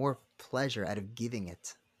got more pleasure out of giving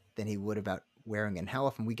it than he would about wearing it. And how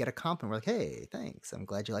often we get a compliment, we're like, "Hey, thanks. I'm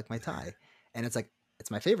glad you like my tie," and it's like,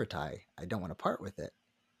 it's my favorite tie. I don't want to part with it.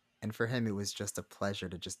 And for him, it was just a pleasure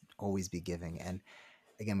to just always be giving. And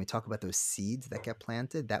again, we talk about those seeds that get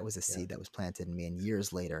planted. That was a Yeah. seed that was planted in me, and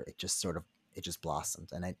years later, it just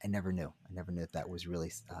blossomed. And I never knew. I never knew that was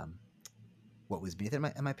really what was beneath it.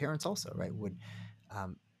 And my parents also, right, would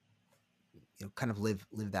um, kind of live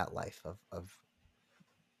that life of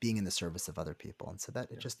being in the service of other people. And so that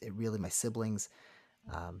Yeah. it really, my siblings,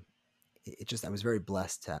 um, it just, I was very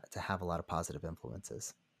blessed to have a lot of positive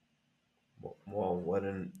influences. Well, what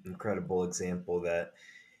an incredible example that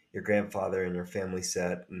your grandfather and your family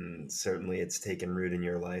set, and certainly it's taken root in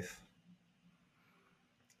your life.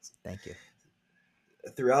 Thank you.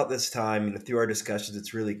 Throughout this time, through our discussions,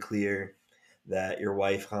 it's really clear that your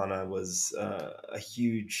wife Hannah was a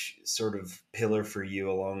huge sort of pillar for you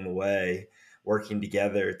along the way, working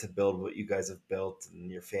together to build what you guys have built and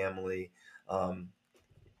your family. Um,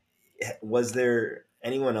 was there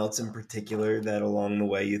anyone else in particular that along the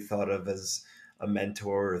way you thought of as a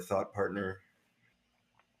mentor or thought partner?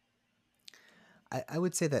 I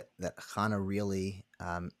would say that Hannah really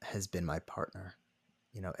has been my partner.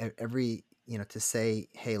 Every to say,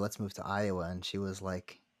 hey, let's move to Iowa, and she was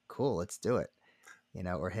like, cool, let's do it.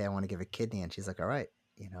 Or hey, I want to give a kidney, and she's like, all right.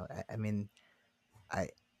 I mean, I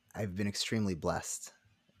I've been extremely blessed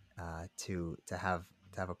to have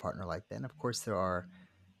a partner like that. And of course, there are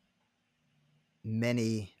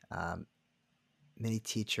many many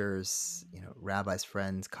teachers, rabbis,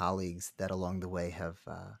 friends, colleagues that along the way have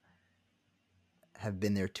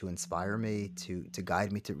been there to inspire me, to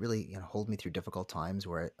guide me, to really hold me through difficult times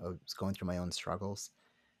where I was going through my own struggles.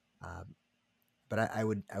 Um, but I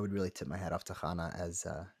would really tip my hat off to Hannah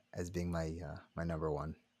as being my number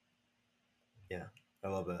one. Yeah, I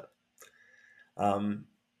love that. Um,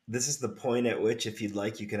 this is the point at which, if you'd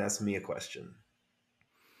like, you can ask me a question.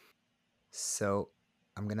 So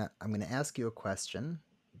I'm gonna ask you a question,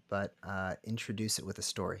 but introduce it with a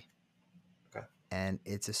story, Okay. and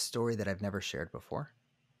it's a story that I've never shared before.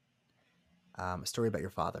 A story about your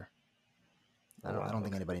father. I Oh don't I wow. don't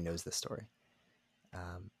think Okay. anybody knows this story.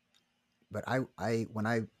 Um, but I when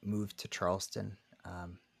I moved to Charleston,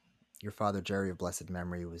 um, your father Jerry of blessed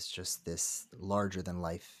memory was just this larger than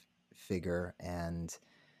life figure and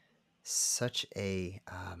such a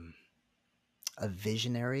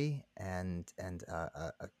visionary and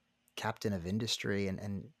a captain of industry and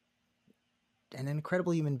an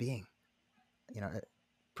incredible human being.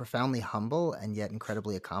 Profoundly humble and yet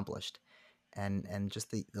incredibly accomplished, and just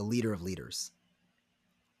the leader of leaders.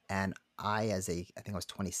 And I think I was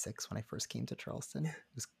 26 when I first came to Charleston.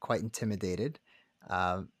 Was quite intimidated,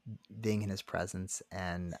 uh, being in his presence,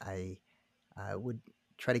 and I would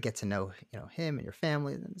try to get to know him and your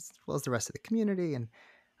family as well as the rest of the community. And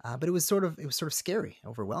but it was sort of scary,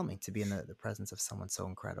 overwhelming to be in the presence of someone so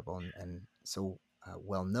incredible and so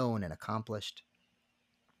well known and accomplished.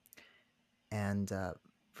 And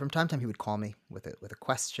from time to time, he would call me with a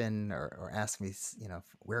question or ask me,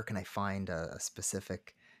 where can I find a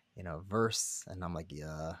specific, verse? And I'm like,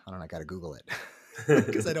 yeah, I don't know, I got to Google it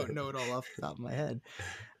because I don't know it all off the top of my head.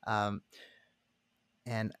 Um,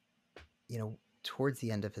 and you know, towards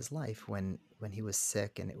the end of his life, when he was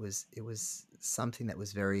sick, and it was something that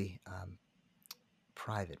was very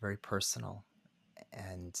private, very personal,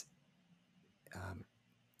 and um,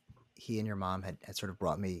 he and your mom had sort of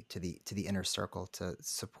brought me to the inner circle to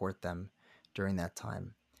support them during that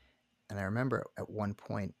time. And I remember at one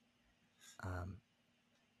point, um,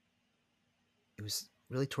 it was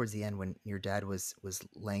really towards the end when your dad was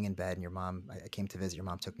laying in bed, and your mom. I came to visit. Your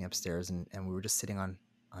mom took me upstairs, and we were just sitting on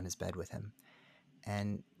his bed with him,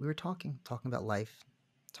 and we were talking about life,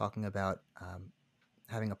 talking about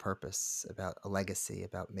having a purpose, about a legacy,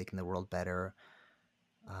 about making the world better,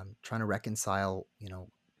 trying to reconcile,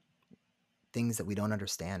 things that we don't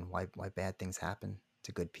understand, why bad things happen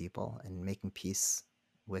to good people, and making peace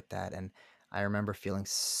with that. And I remember feeling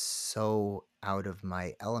so out of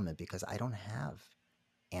my element because I don't have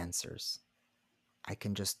answers. I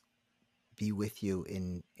can just be with you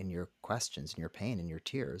in your questions, in your pain, in your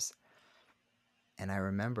tears. And I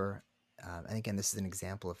remember, and again, this is an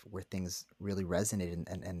example of where things really resonated,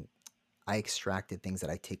 and I extracted things that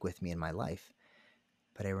I take with me in my life.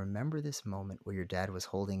 But I remember this moment where your dad was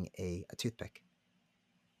holding a toothpick.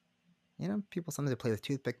 People sometimes they play with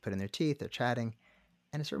toothpick, put in their teeth, they're chatting.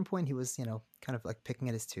 And at a certain point, he was, kind of like picking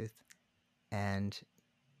at his tooth. And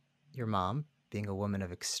your mom, being a woman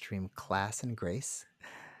of extreme class and grace,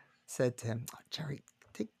 said to him, "Oh, Jerry,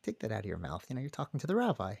 take that out of your mouth. You're talking to the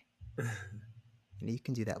rabbi. You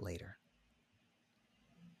can do that later."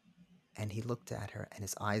 And he looked at her, and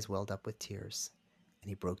his eyes welled up with tears, and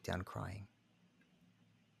he broke down crying.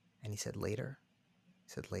 And he said, "Later." He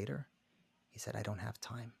said, "Later." He said, "I don't have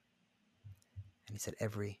time." And he said,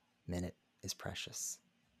 "Every minute is precious."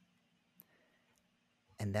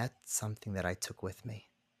 And that's something that I took with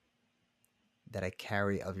me, that I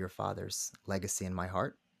carry of your father's legacy in my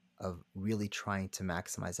heart, of really trying to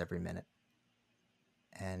maximize every minute.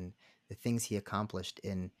 And the things he accomplished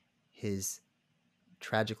in his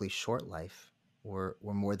tragically short life were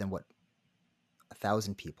more than what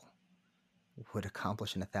 1,000 people would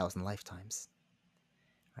accomplish in 1,000 lifetimes,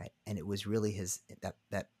 right? And it was really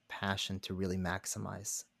that passion to really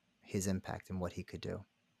maximize his impact and what he could do.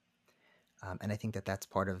 And I think that's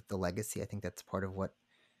part of the legacy. I think that's part of what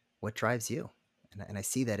drives you, and I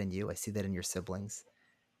see that in you. I see that in your siblings.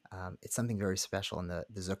 It's something very special in the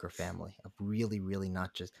Zucker family, of really, really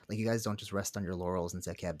not just like, you guys don't just rest on your laurels and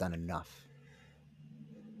say, okay, I've done enough.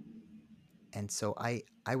 And so I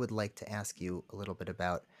would like to ask you a little bit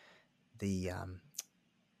about the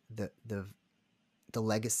the the the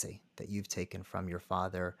legacy that you've taken from your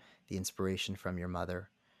father, the inspiration from your mother.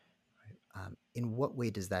 In what way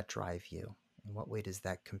does that drive you? In what way does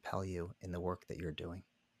that compel you in the work that you're doing?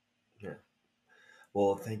 Yeah.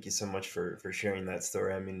 Well, thank you so much for sharing that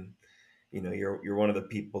story. I mean, you're one of the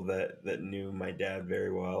people that knew my dad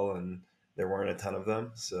very well, and there weren't a ton of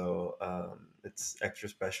them, so it's extra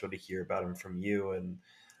special to hear about him from you. And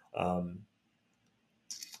um,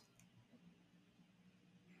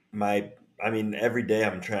 my, I mean, every day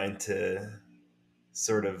I'm trying to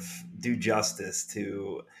sort of do justice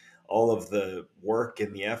to all of the work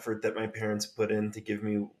and the effort that my parents put in to give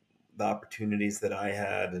me the opportunities that I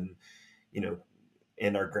had, and you know,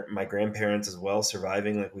 and my grandparents as well,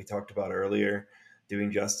 surviving like we talked about earlier,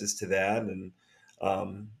 doing justice to that. And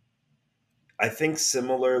um, I think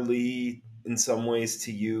similarly in some ways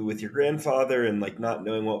to you with your grandfather, and like not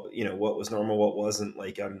knowing what was normal, what wasn't.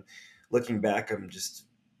 Like I'm looking back, I'm just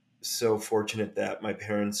so fortunate that my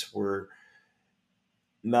parents were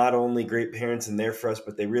not only great parents and there for us,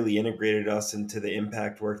 but they really integrated us into the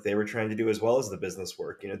impact work they were trying to do as well as the business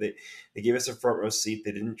work. They gave us a front row seat.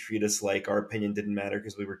 They didn't treat us like our opinion didn't matter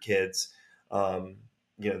because we were kids. Um,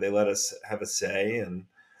 they let us have a say, and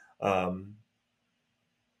um,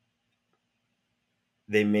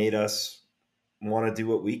 they made us want to do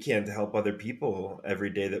what we can to help other people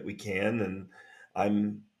every day that we can. And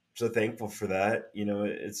I'm so thankful for that.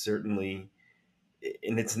 It's certainly,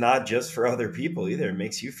 and it's not just for other people either. It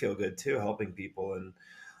makes you feel good too, helping people. And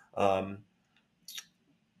um,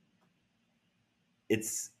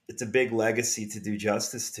 it's a big legacy to do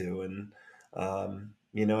justice to. And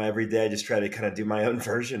every day I just try to kind of do my own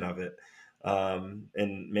version of it,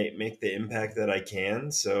 and make the impact that I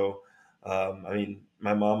can. So I mean,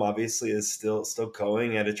 my mom obviously is still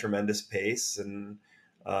going at a tremendous pace, and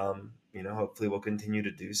hopefully will continue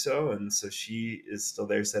to do so. And so she is still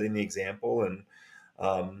there setting the example. And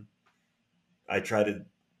um, I try to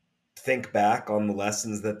think back on the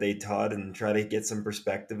lessons that they taught and try to get some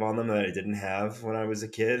perspective on them that I didn't have when I was a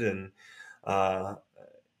kid. And uh,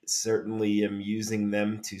 certainly am using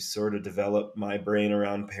them to sort of develop my brain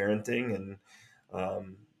around parenting. And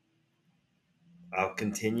um, I'll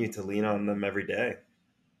continue to lean on them every day.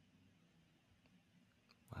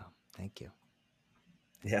 Wow, thank you.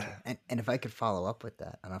 Thank Yeah. you. And if I could follow up with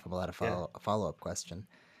that, I don't know if I'm allowed to Yeah. follow a follow up question.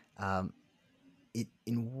 Um,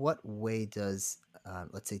 in what way does,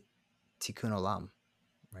 let's say, Tikkun Olam,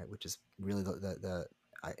 right, which is really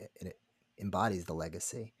it embodies the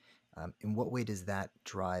legacy. In what way does that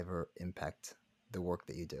drive or impact the work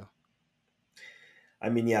that you do? I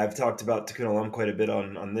mean, yeah, I've talked about Tikkun Olam quite a bit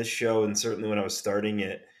on this show, and certainly when I was starting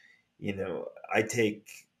it, I take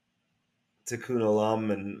Tikkun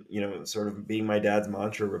Olam and sort of being my dad's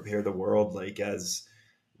mantra, repair the world, like as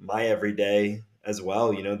my everyday as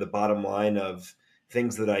well. The bottom line of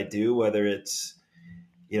things that I do, whether it's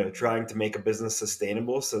trying to make a business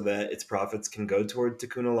sustainable so that its profits can go toward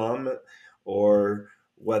Tikkun Olam, or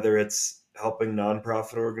whether it's helping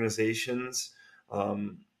nonprofit organizations,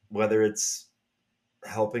 whether it's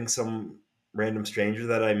helping some random stranger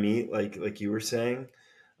that I meet, like you were saying.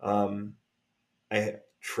 Um, I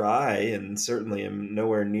try, and certainly am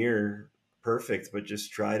nowhere near perfect, but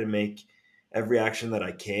just try to make every action that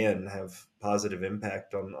I can have positive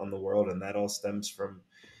impact on the world, and that all stems from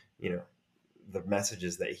you know the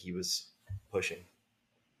messages that he was pushing.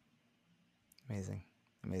 Amazing,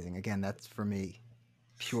 amazing. Again, that's for me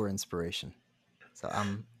pure inspiration. So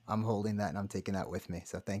I'm holding that and I'm taking that with me.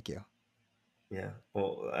 So thank you. Yeah,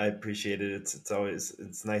 well, I appreciate it.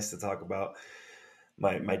 It's nice to talk about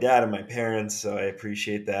my dad and my parents, so I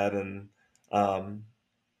appreciate that. And um,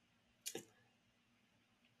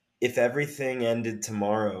 if everything ended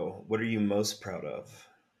tomorrow, what are you most proud of?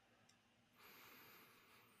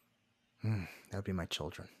 That would be my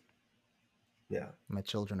children. Yeah, My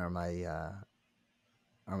children are my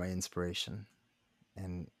inspiration,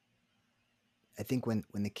 and I think when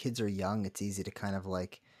the kids are young, it's easy to kind of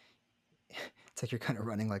like it's like you're kind of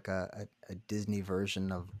running like a Disney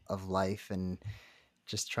version of life and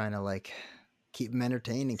just trying to like keep them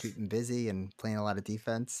entertained and keep them busy and playing a lot of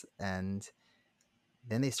defense. And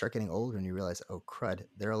then they start getting older and you realize, oh crud,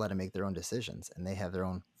 they're allowed to make their own decisions and they have their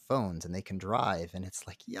own phones and they can drive. And it's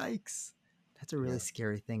like, yikes, that's a really yeah,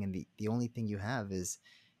 scary thing. And the only thing you have is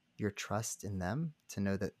your trust in them to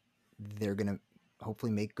know that they're going to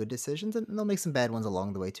hopefully make good decisions and they'll make some bad ones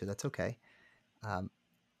along the way too. That's okay. Um,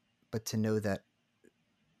 but to know that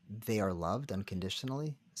they are loved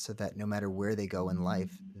unconditionally so that no matter where they go in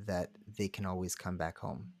life that they can always come back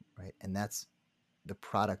home, right? And that's the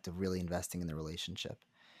product of really investing in the relationship.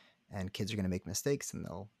 And kids are going to make mistakes and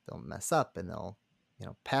they'll mess up and they'll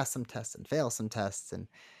pass some tests and fail some tests and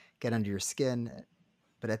get under your skin.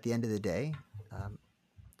 But at the end of the day, um,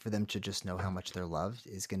 for them to just know how much they're loved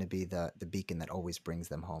is going to be the beacon that always brings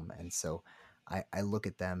them home. And so I look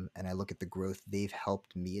at them and I look at the growth they've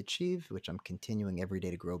helped me achieve, which I'm continuing every day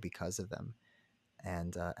to grow because of them.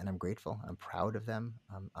 And I'm grateful. I'm proud of them.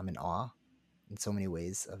 I'm in awe in so many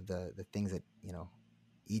ways of the things that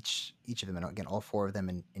each of them, and again all four of them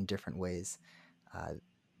in different ways, uh,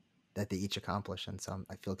 that they each accomplish. And so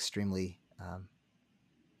I feel extremely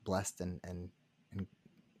blessed and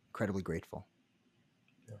incredibly grateful.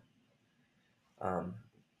 Um,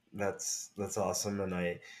 that's awesome, and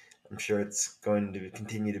I'm sure it's going to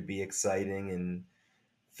continue to be exciting and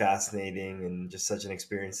fascinating, and just such an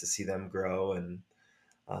experience to see them grow. And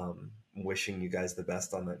wishing you guys the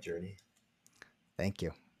best on that journey. Thank you.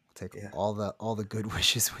 We'll take Yeah. all the good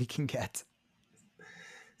wishes we can get.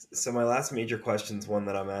 So my last major question is one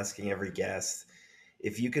that I'm asking every guest.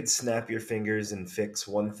 If you could snap your fingers and fix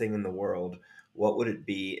one thing in the world, what would it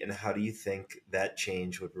be, and how do you think that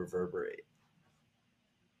change would reverberate?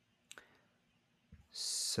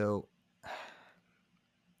 So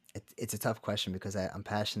it's a tough question because I'm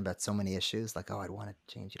passionate about so many issues. Like, oh, I'd want to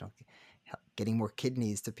change, getting more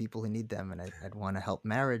kidneys to people who need them, and I'd want to help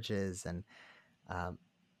marriages, and um,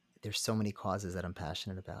 there's so many causes that I'm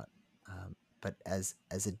passionate about. But as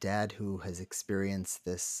a dad who has experienced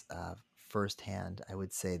this firsthand, I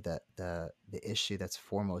would say that the issue that's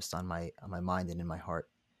foremost on my mind and in my heart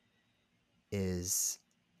is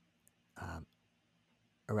um,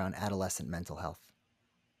 around adolescent mental health.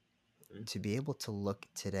 Mm. To be able to look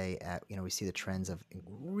today at, we see the trends of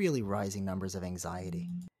really rising numbers of anxiety,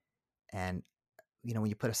 and when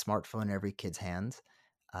you put a smartphone in every kid's hand,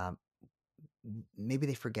 um, maybe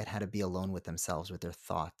they forget how to be alone with themselves, with their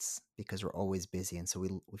thoughts, because we're always busy, and so we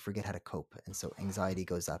forget how to cope, and so anxiety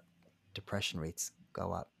goes up, depression rates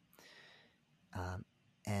go up, um,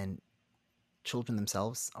 and children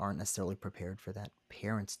themselves aren't necessarily prepared for that.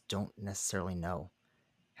 Parents don't necessarily know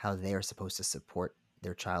how they are supposed to support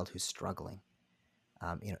their child who's struggling.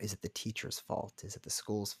 Is it the teacher's fault? Is it the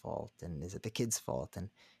school's fault? And is it the kid's fault? And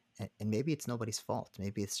maybe it's nobody's fault.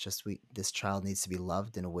 Maybe it's just this child needs to be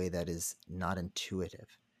loved in a way that is not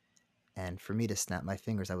intuitive. And for me to snap my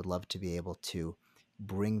fingers, I would love to be able to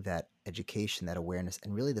bring that education, that awareness,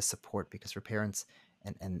 and really the support, because for parents,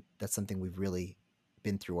 and that's something we've really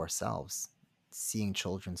been through ourselves, seeing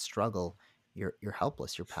children struggle, you're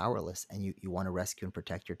helpless, you're powerless, and you want to rescue and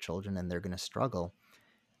protect your children, and they're going to struggle.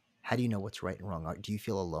 How do you know what's right and wrong? Do you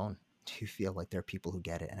feel alone? Do you feel like there are people who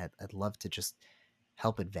get it? And I'd love to just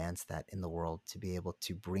help advance that in the world, to be able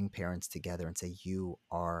to bring parents together and say, you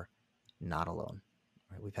are not alone.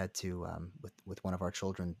 Right? We've had to, with one of our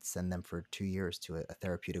children, send them for 2 years to a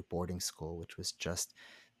therapeutic boarding school, which was just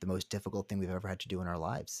the most difficult thing we've ever had to do in our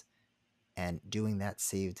lives. And doing that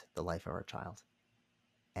saved the life of our child.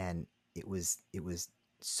 And it was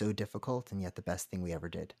so difficult, and yet the best thing we ever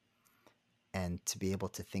did. And to be able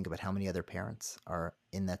to think about how many other parents are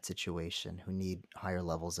in that situation who need higher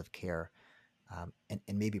levels of care, and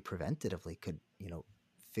maybe preventatively could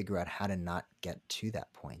figure out how to not get to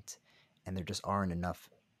that point. And there just aren't enough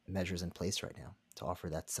measures in place right now to offer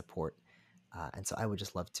that support. And so I would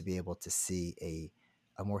just love to be able to see a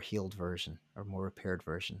more healed version or more repaired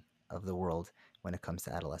version of the world when it comes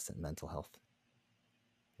to adolescent mental health.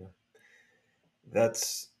 Yeah.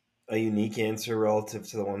 That's a unique answer relative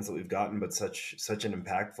to the ones that we've gotten, but such an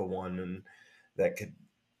impactful one, and that could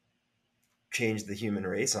change the human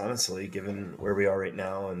race, honestly, given where we are right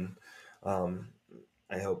now. And um,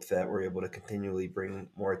 I hope that we're able to continually bring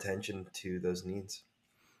more attention to those needs.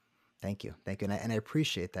 Thank you, thank you, and I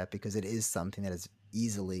appreciate that, because it is something that is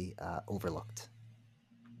easily overlooked.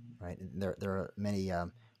 Right? There are many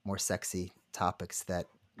more sexy topics that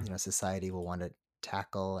society will want to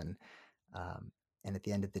tackle, um, and at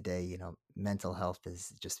the end of the day, mental health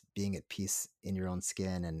is just being at peace in your own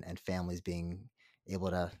skin, and families being able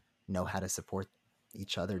to know how to support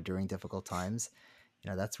each other during difficult times.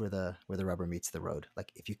 That's where the rubber meets the road.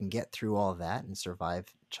 Like, if you can get through all that and survive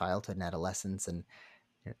childhood and adolescence, and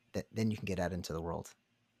then you can get out into the world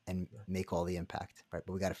and make all the impact, right?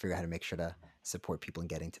 But we got to figure out how to make sure to support people in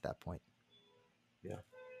getting to that point. Yeah.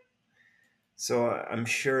 So I'm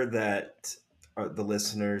sure that the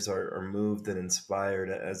listeners are moved and inspired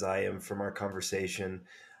as I am from our conversation.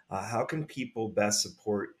 How can people best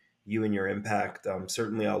support you and your impact?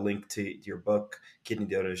 Certainly, I'll link to your book, Kidney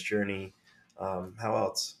Donor's Journey. How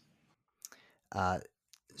else? Uh,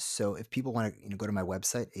 so if people want to go to my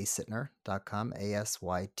website, asytner.com,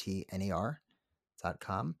 asytner.com.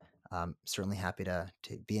 Certainly happy to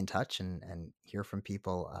be in touch and hear from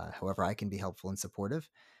people, however I can be helpful and supportive.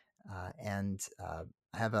 And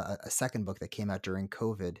I have a second book that came out during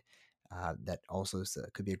COVID, that also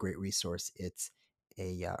could be a great resource. It's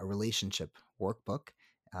a relationship workbook,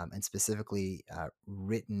 and specifically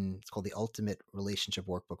written. It's called the Ultimate Relationship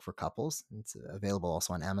Workbook for Couples. It's available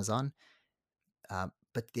also on Amazon.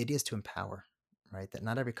 But the idea is to empower, right? That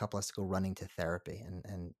not every couple has to go running to therapy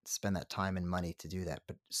and spend that time and money to do that.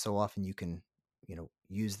 But so often you can,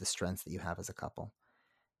 use the strengths that you have as a couple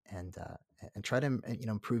and try to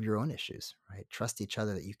improve your own issues, right? Trust each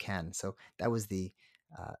other that you can. So that was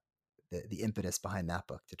uh, the impetus behind that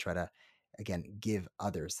book, to try to again give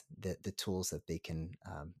others the tools that they can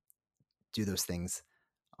do those things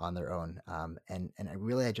on their own. And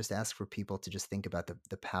I just ask for people to just think about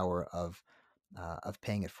the power of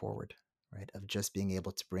paying it forward, right? Of just being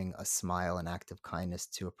able to bring a smile, an act of kindness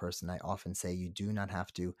to a person. I often say you do not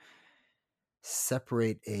have to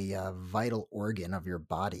separate a vital organ of your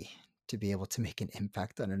body to be able to make an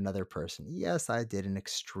impact on another person. Yes, I did an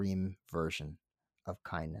extreme version of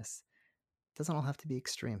kindness. It doesn't all have to be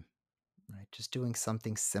extreme, right? Just doing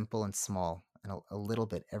something simple and small and a little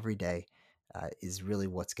bit every day is really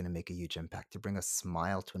what's going to make a huge impact. To bring a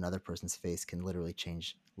smile to another person's face can literally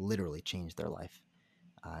change their life.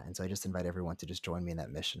 And so I just invite everyone to just join me in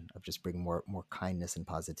that mission of just bringing more kindness and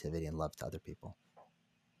positivity and love to other people.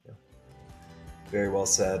 Yeah. Very well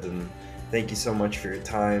said, and thank you so much for your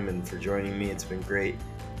time and for joining me. It's been great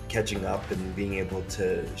catching up and being able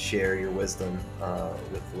to share your wisdom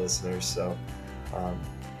with the listeners. So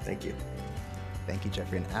thank you. Thank you,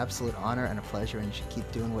 Jeffrey. An absolute honor and a pleasure, and you should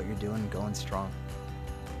keep doing what you're doing, going strong.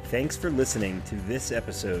 Thanks for listening to this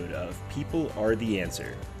episode of People Are the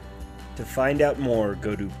Answer. To find out more,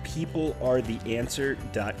 go to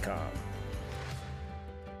peoplearetheanswer.com.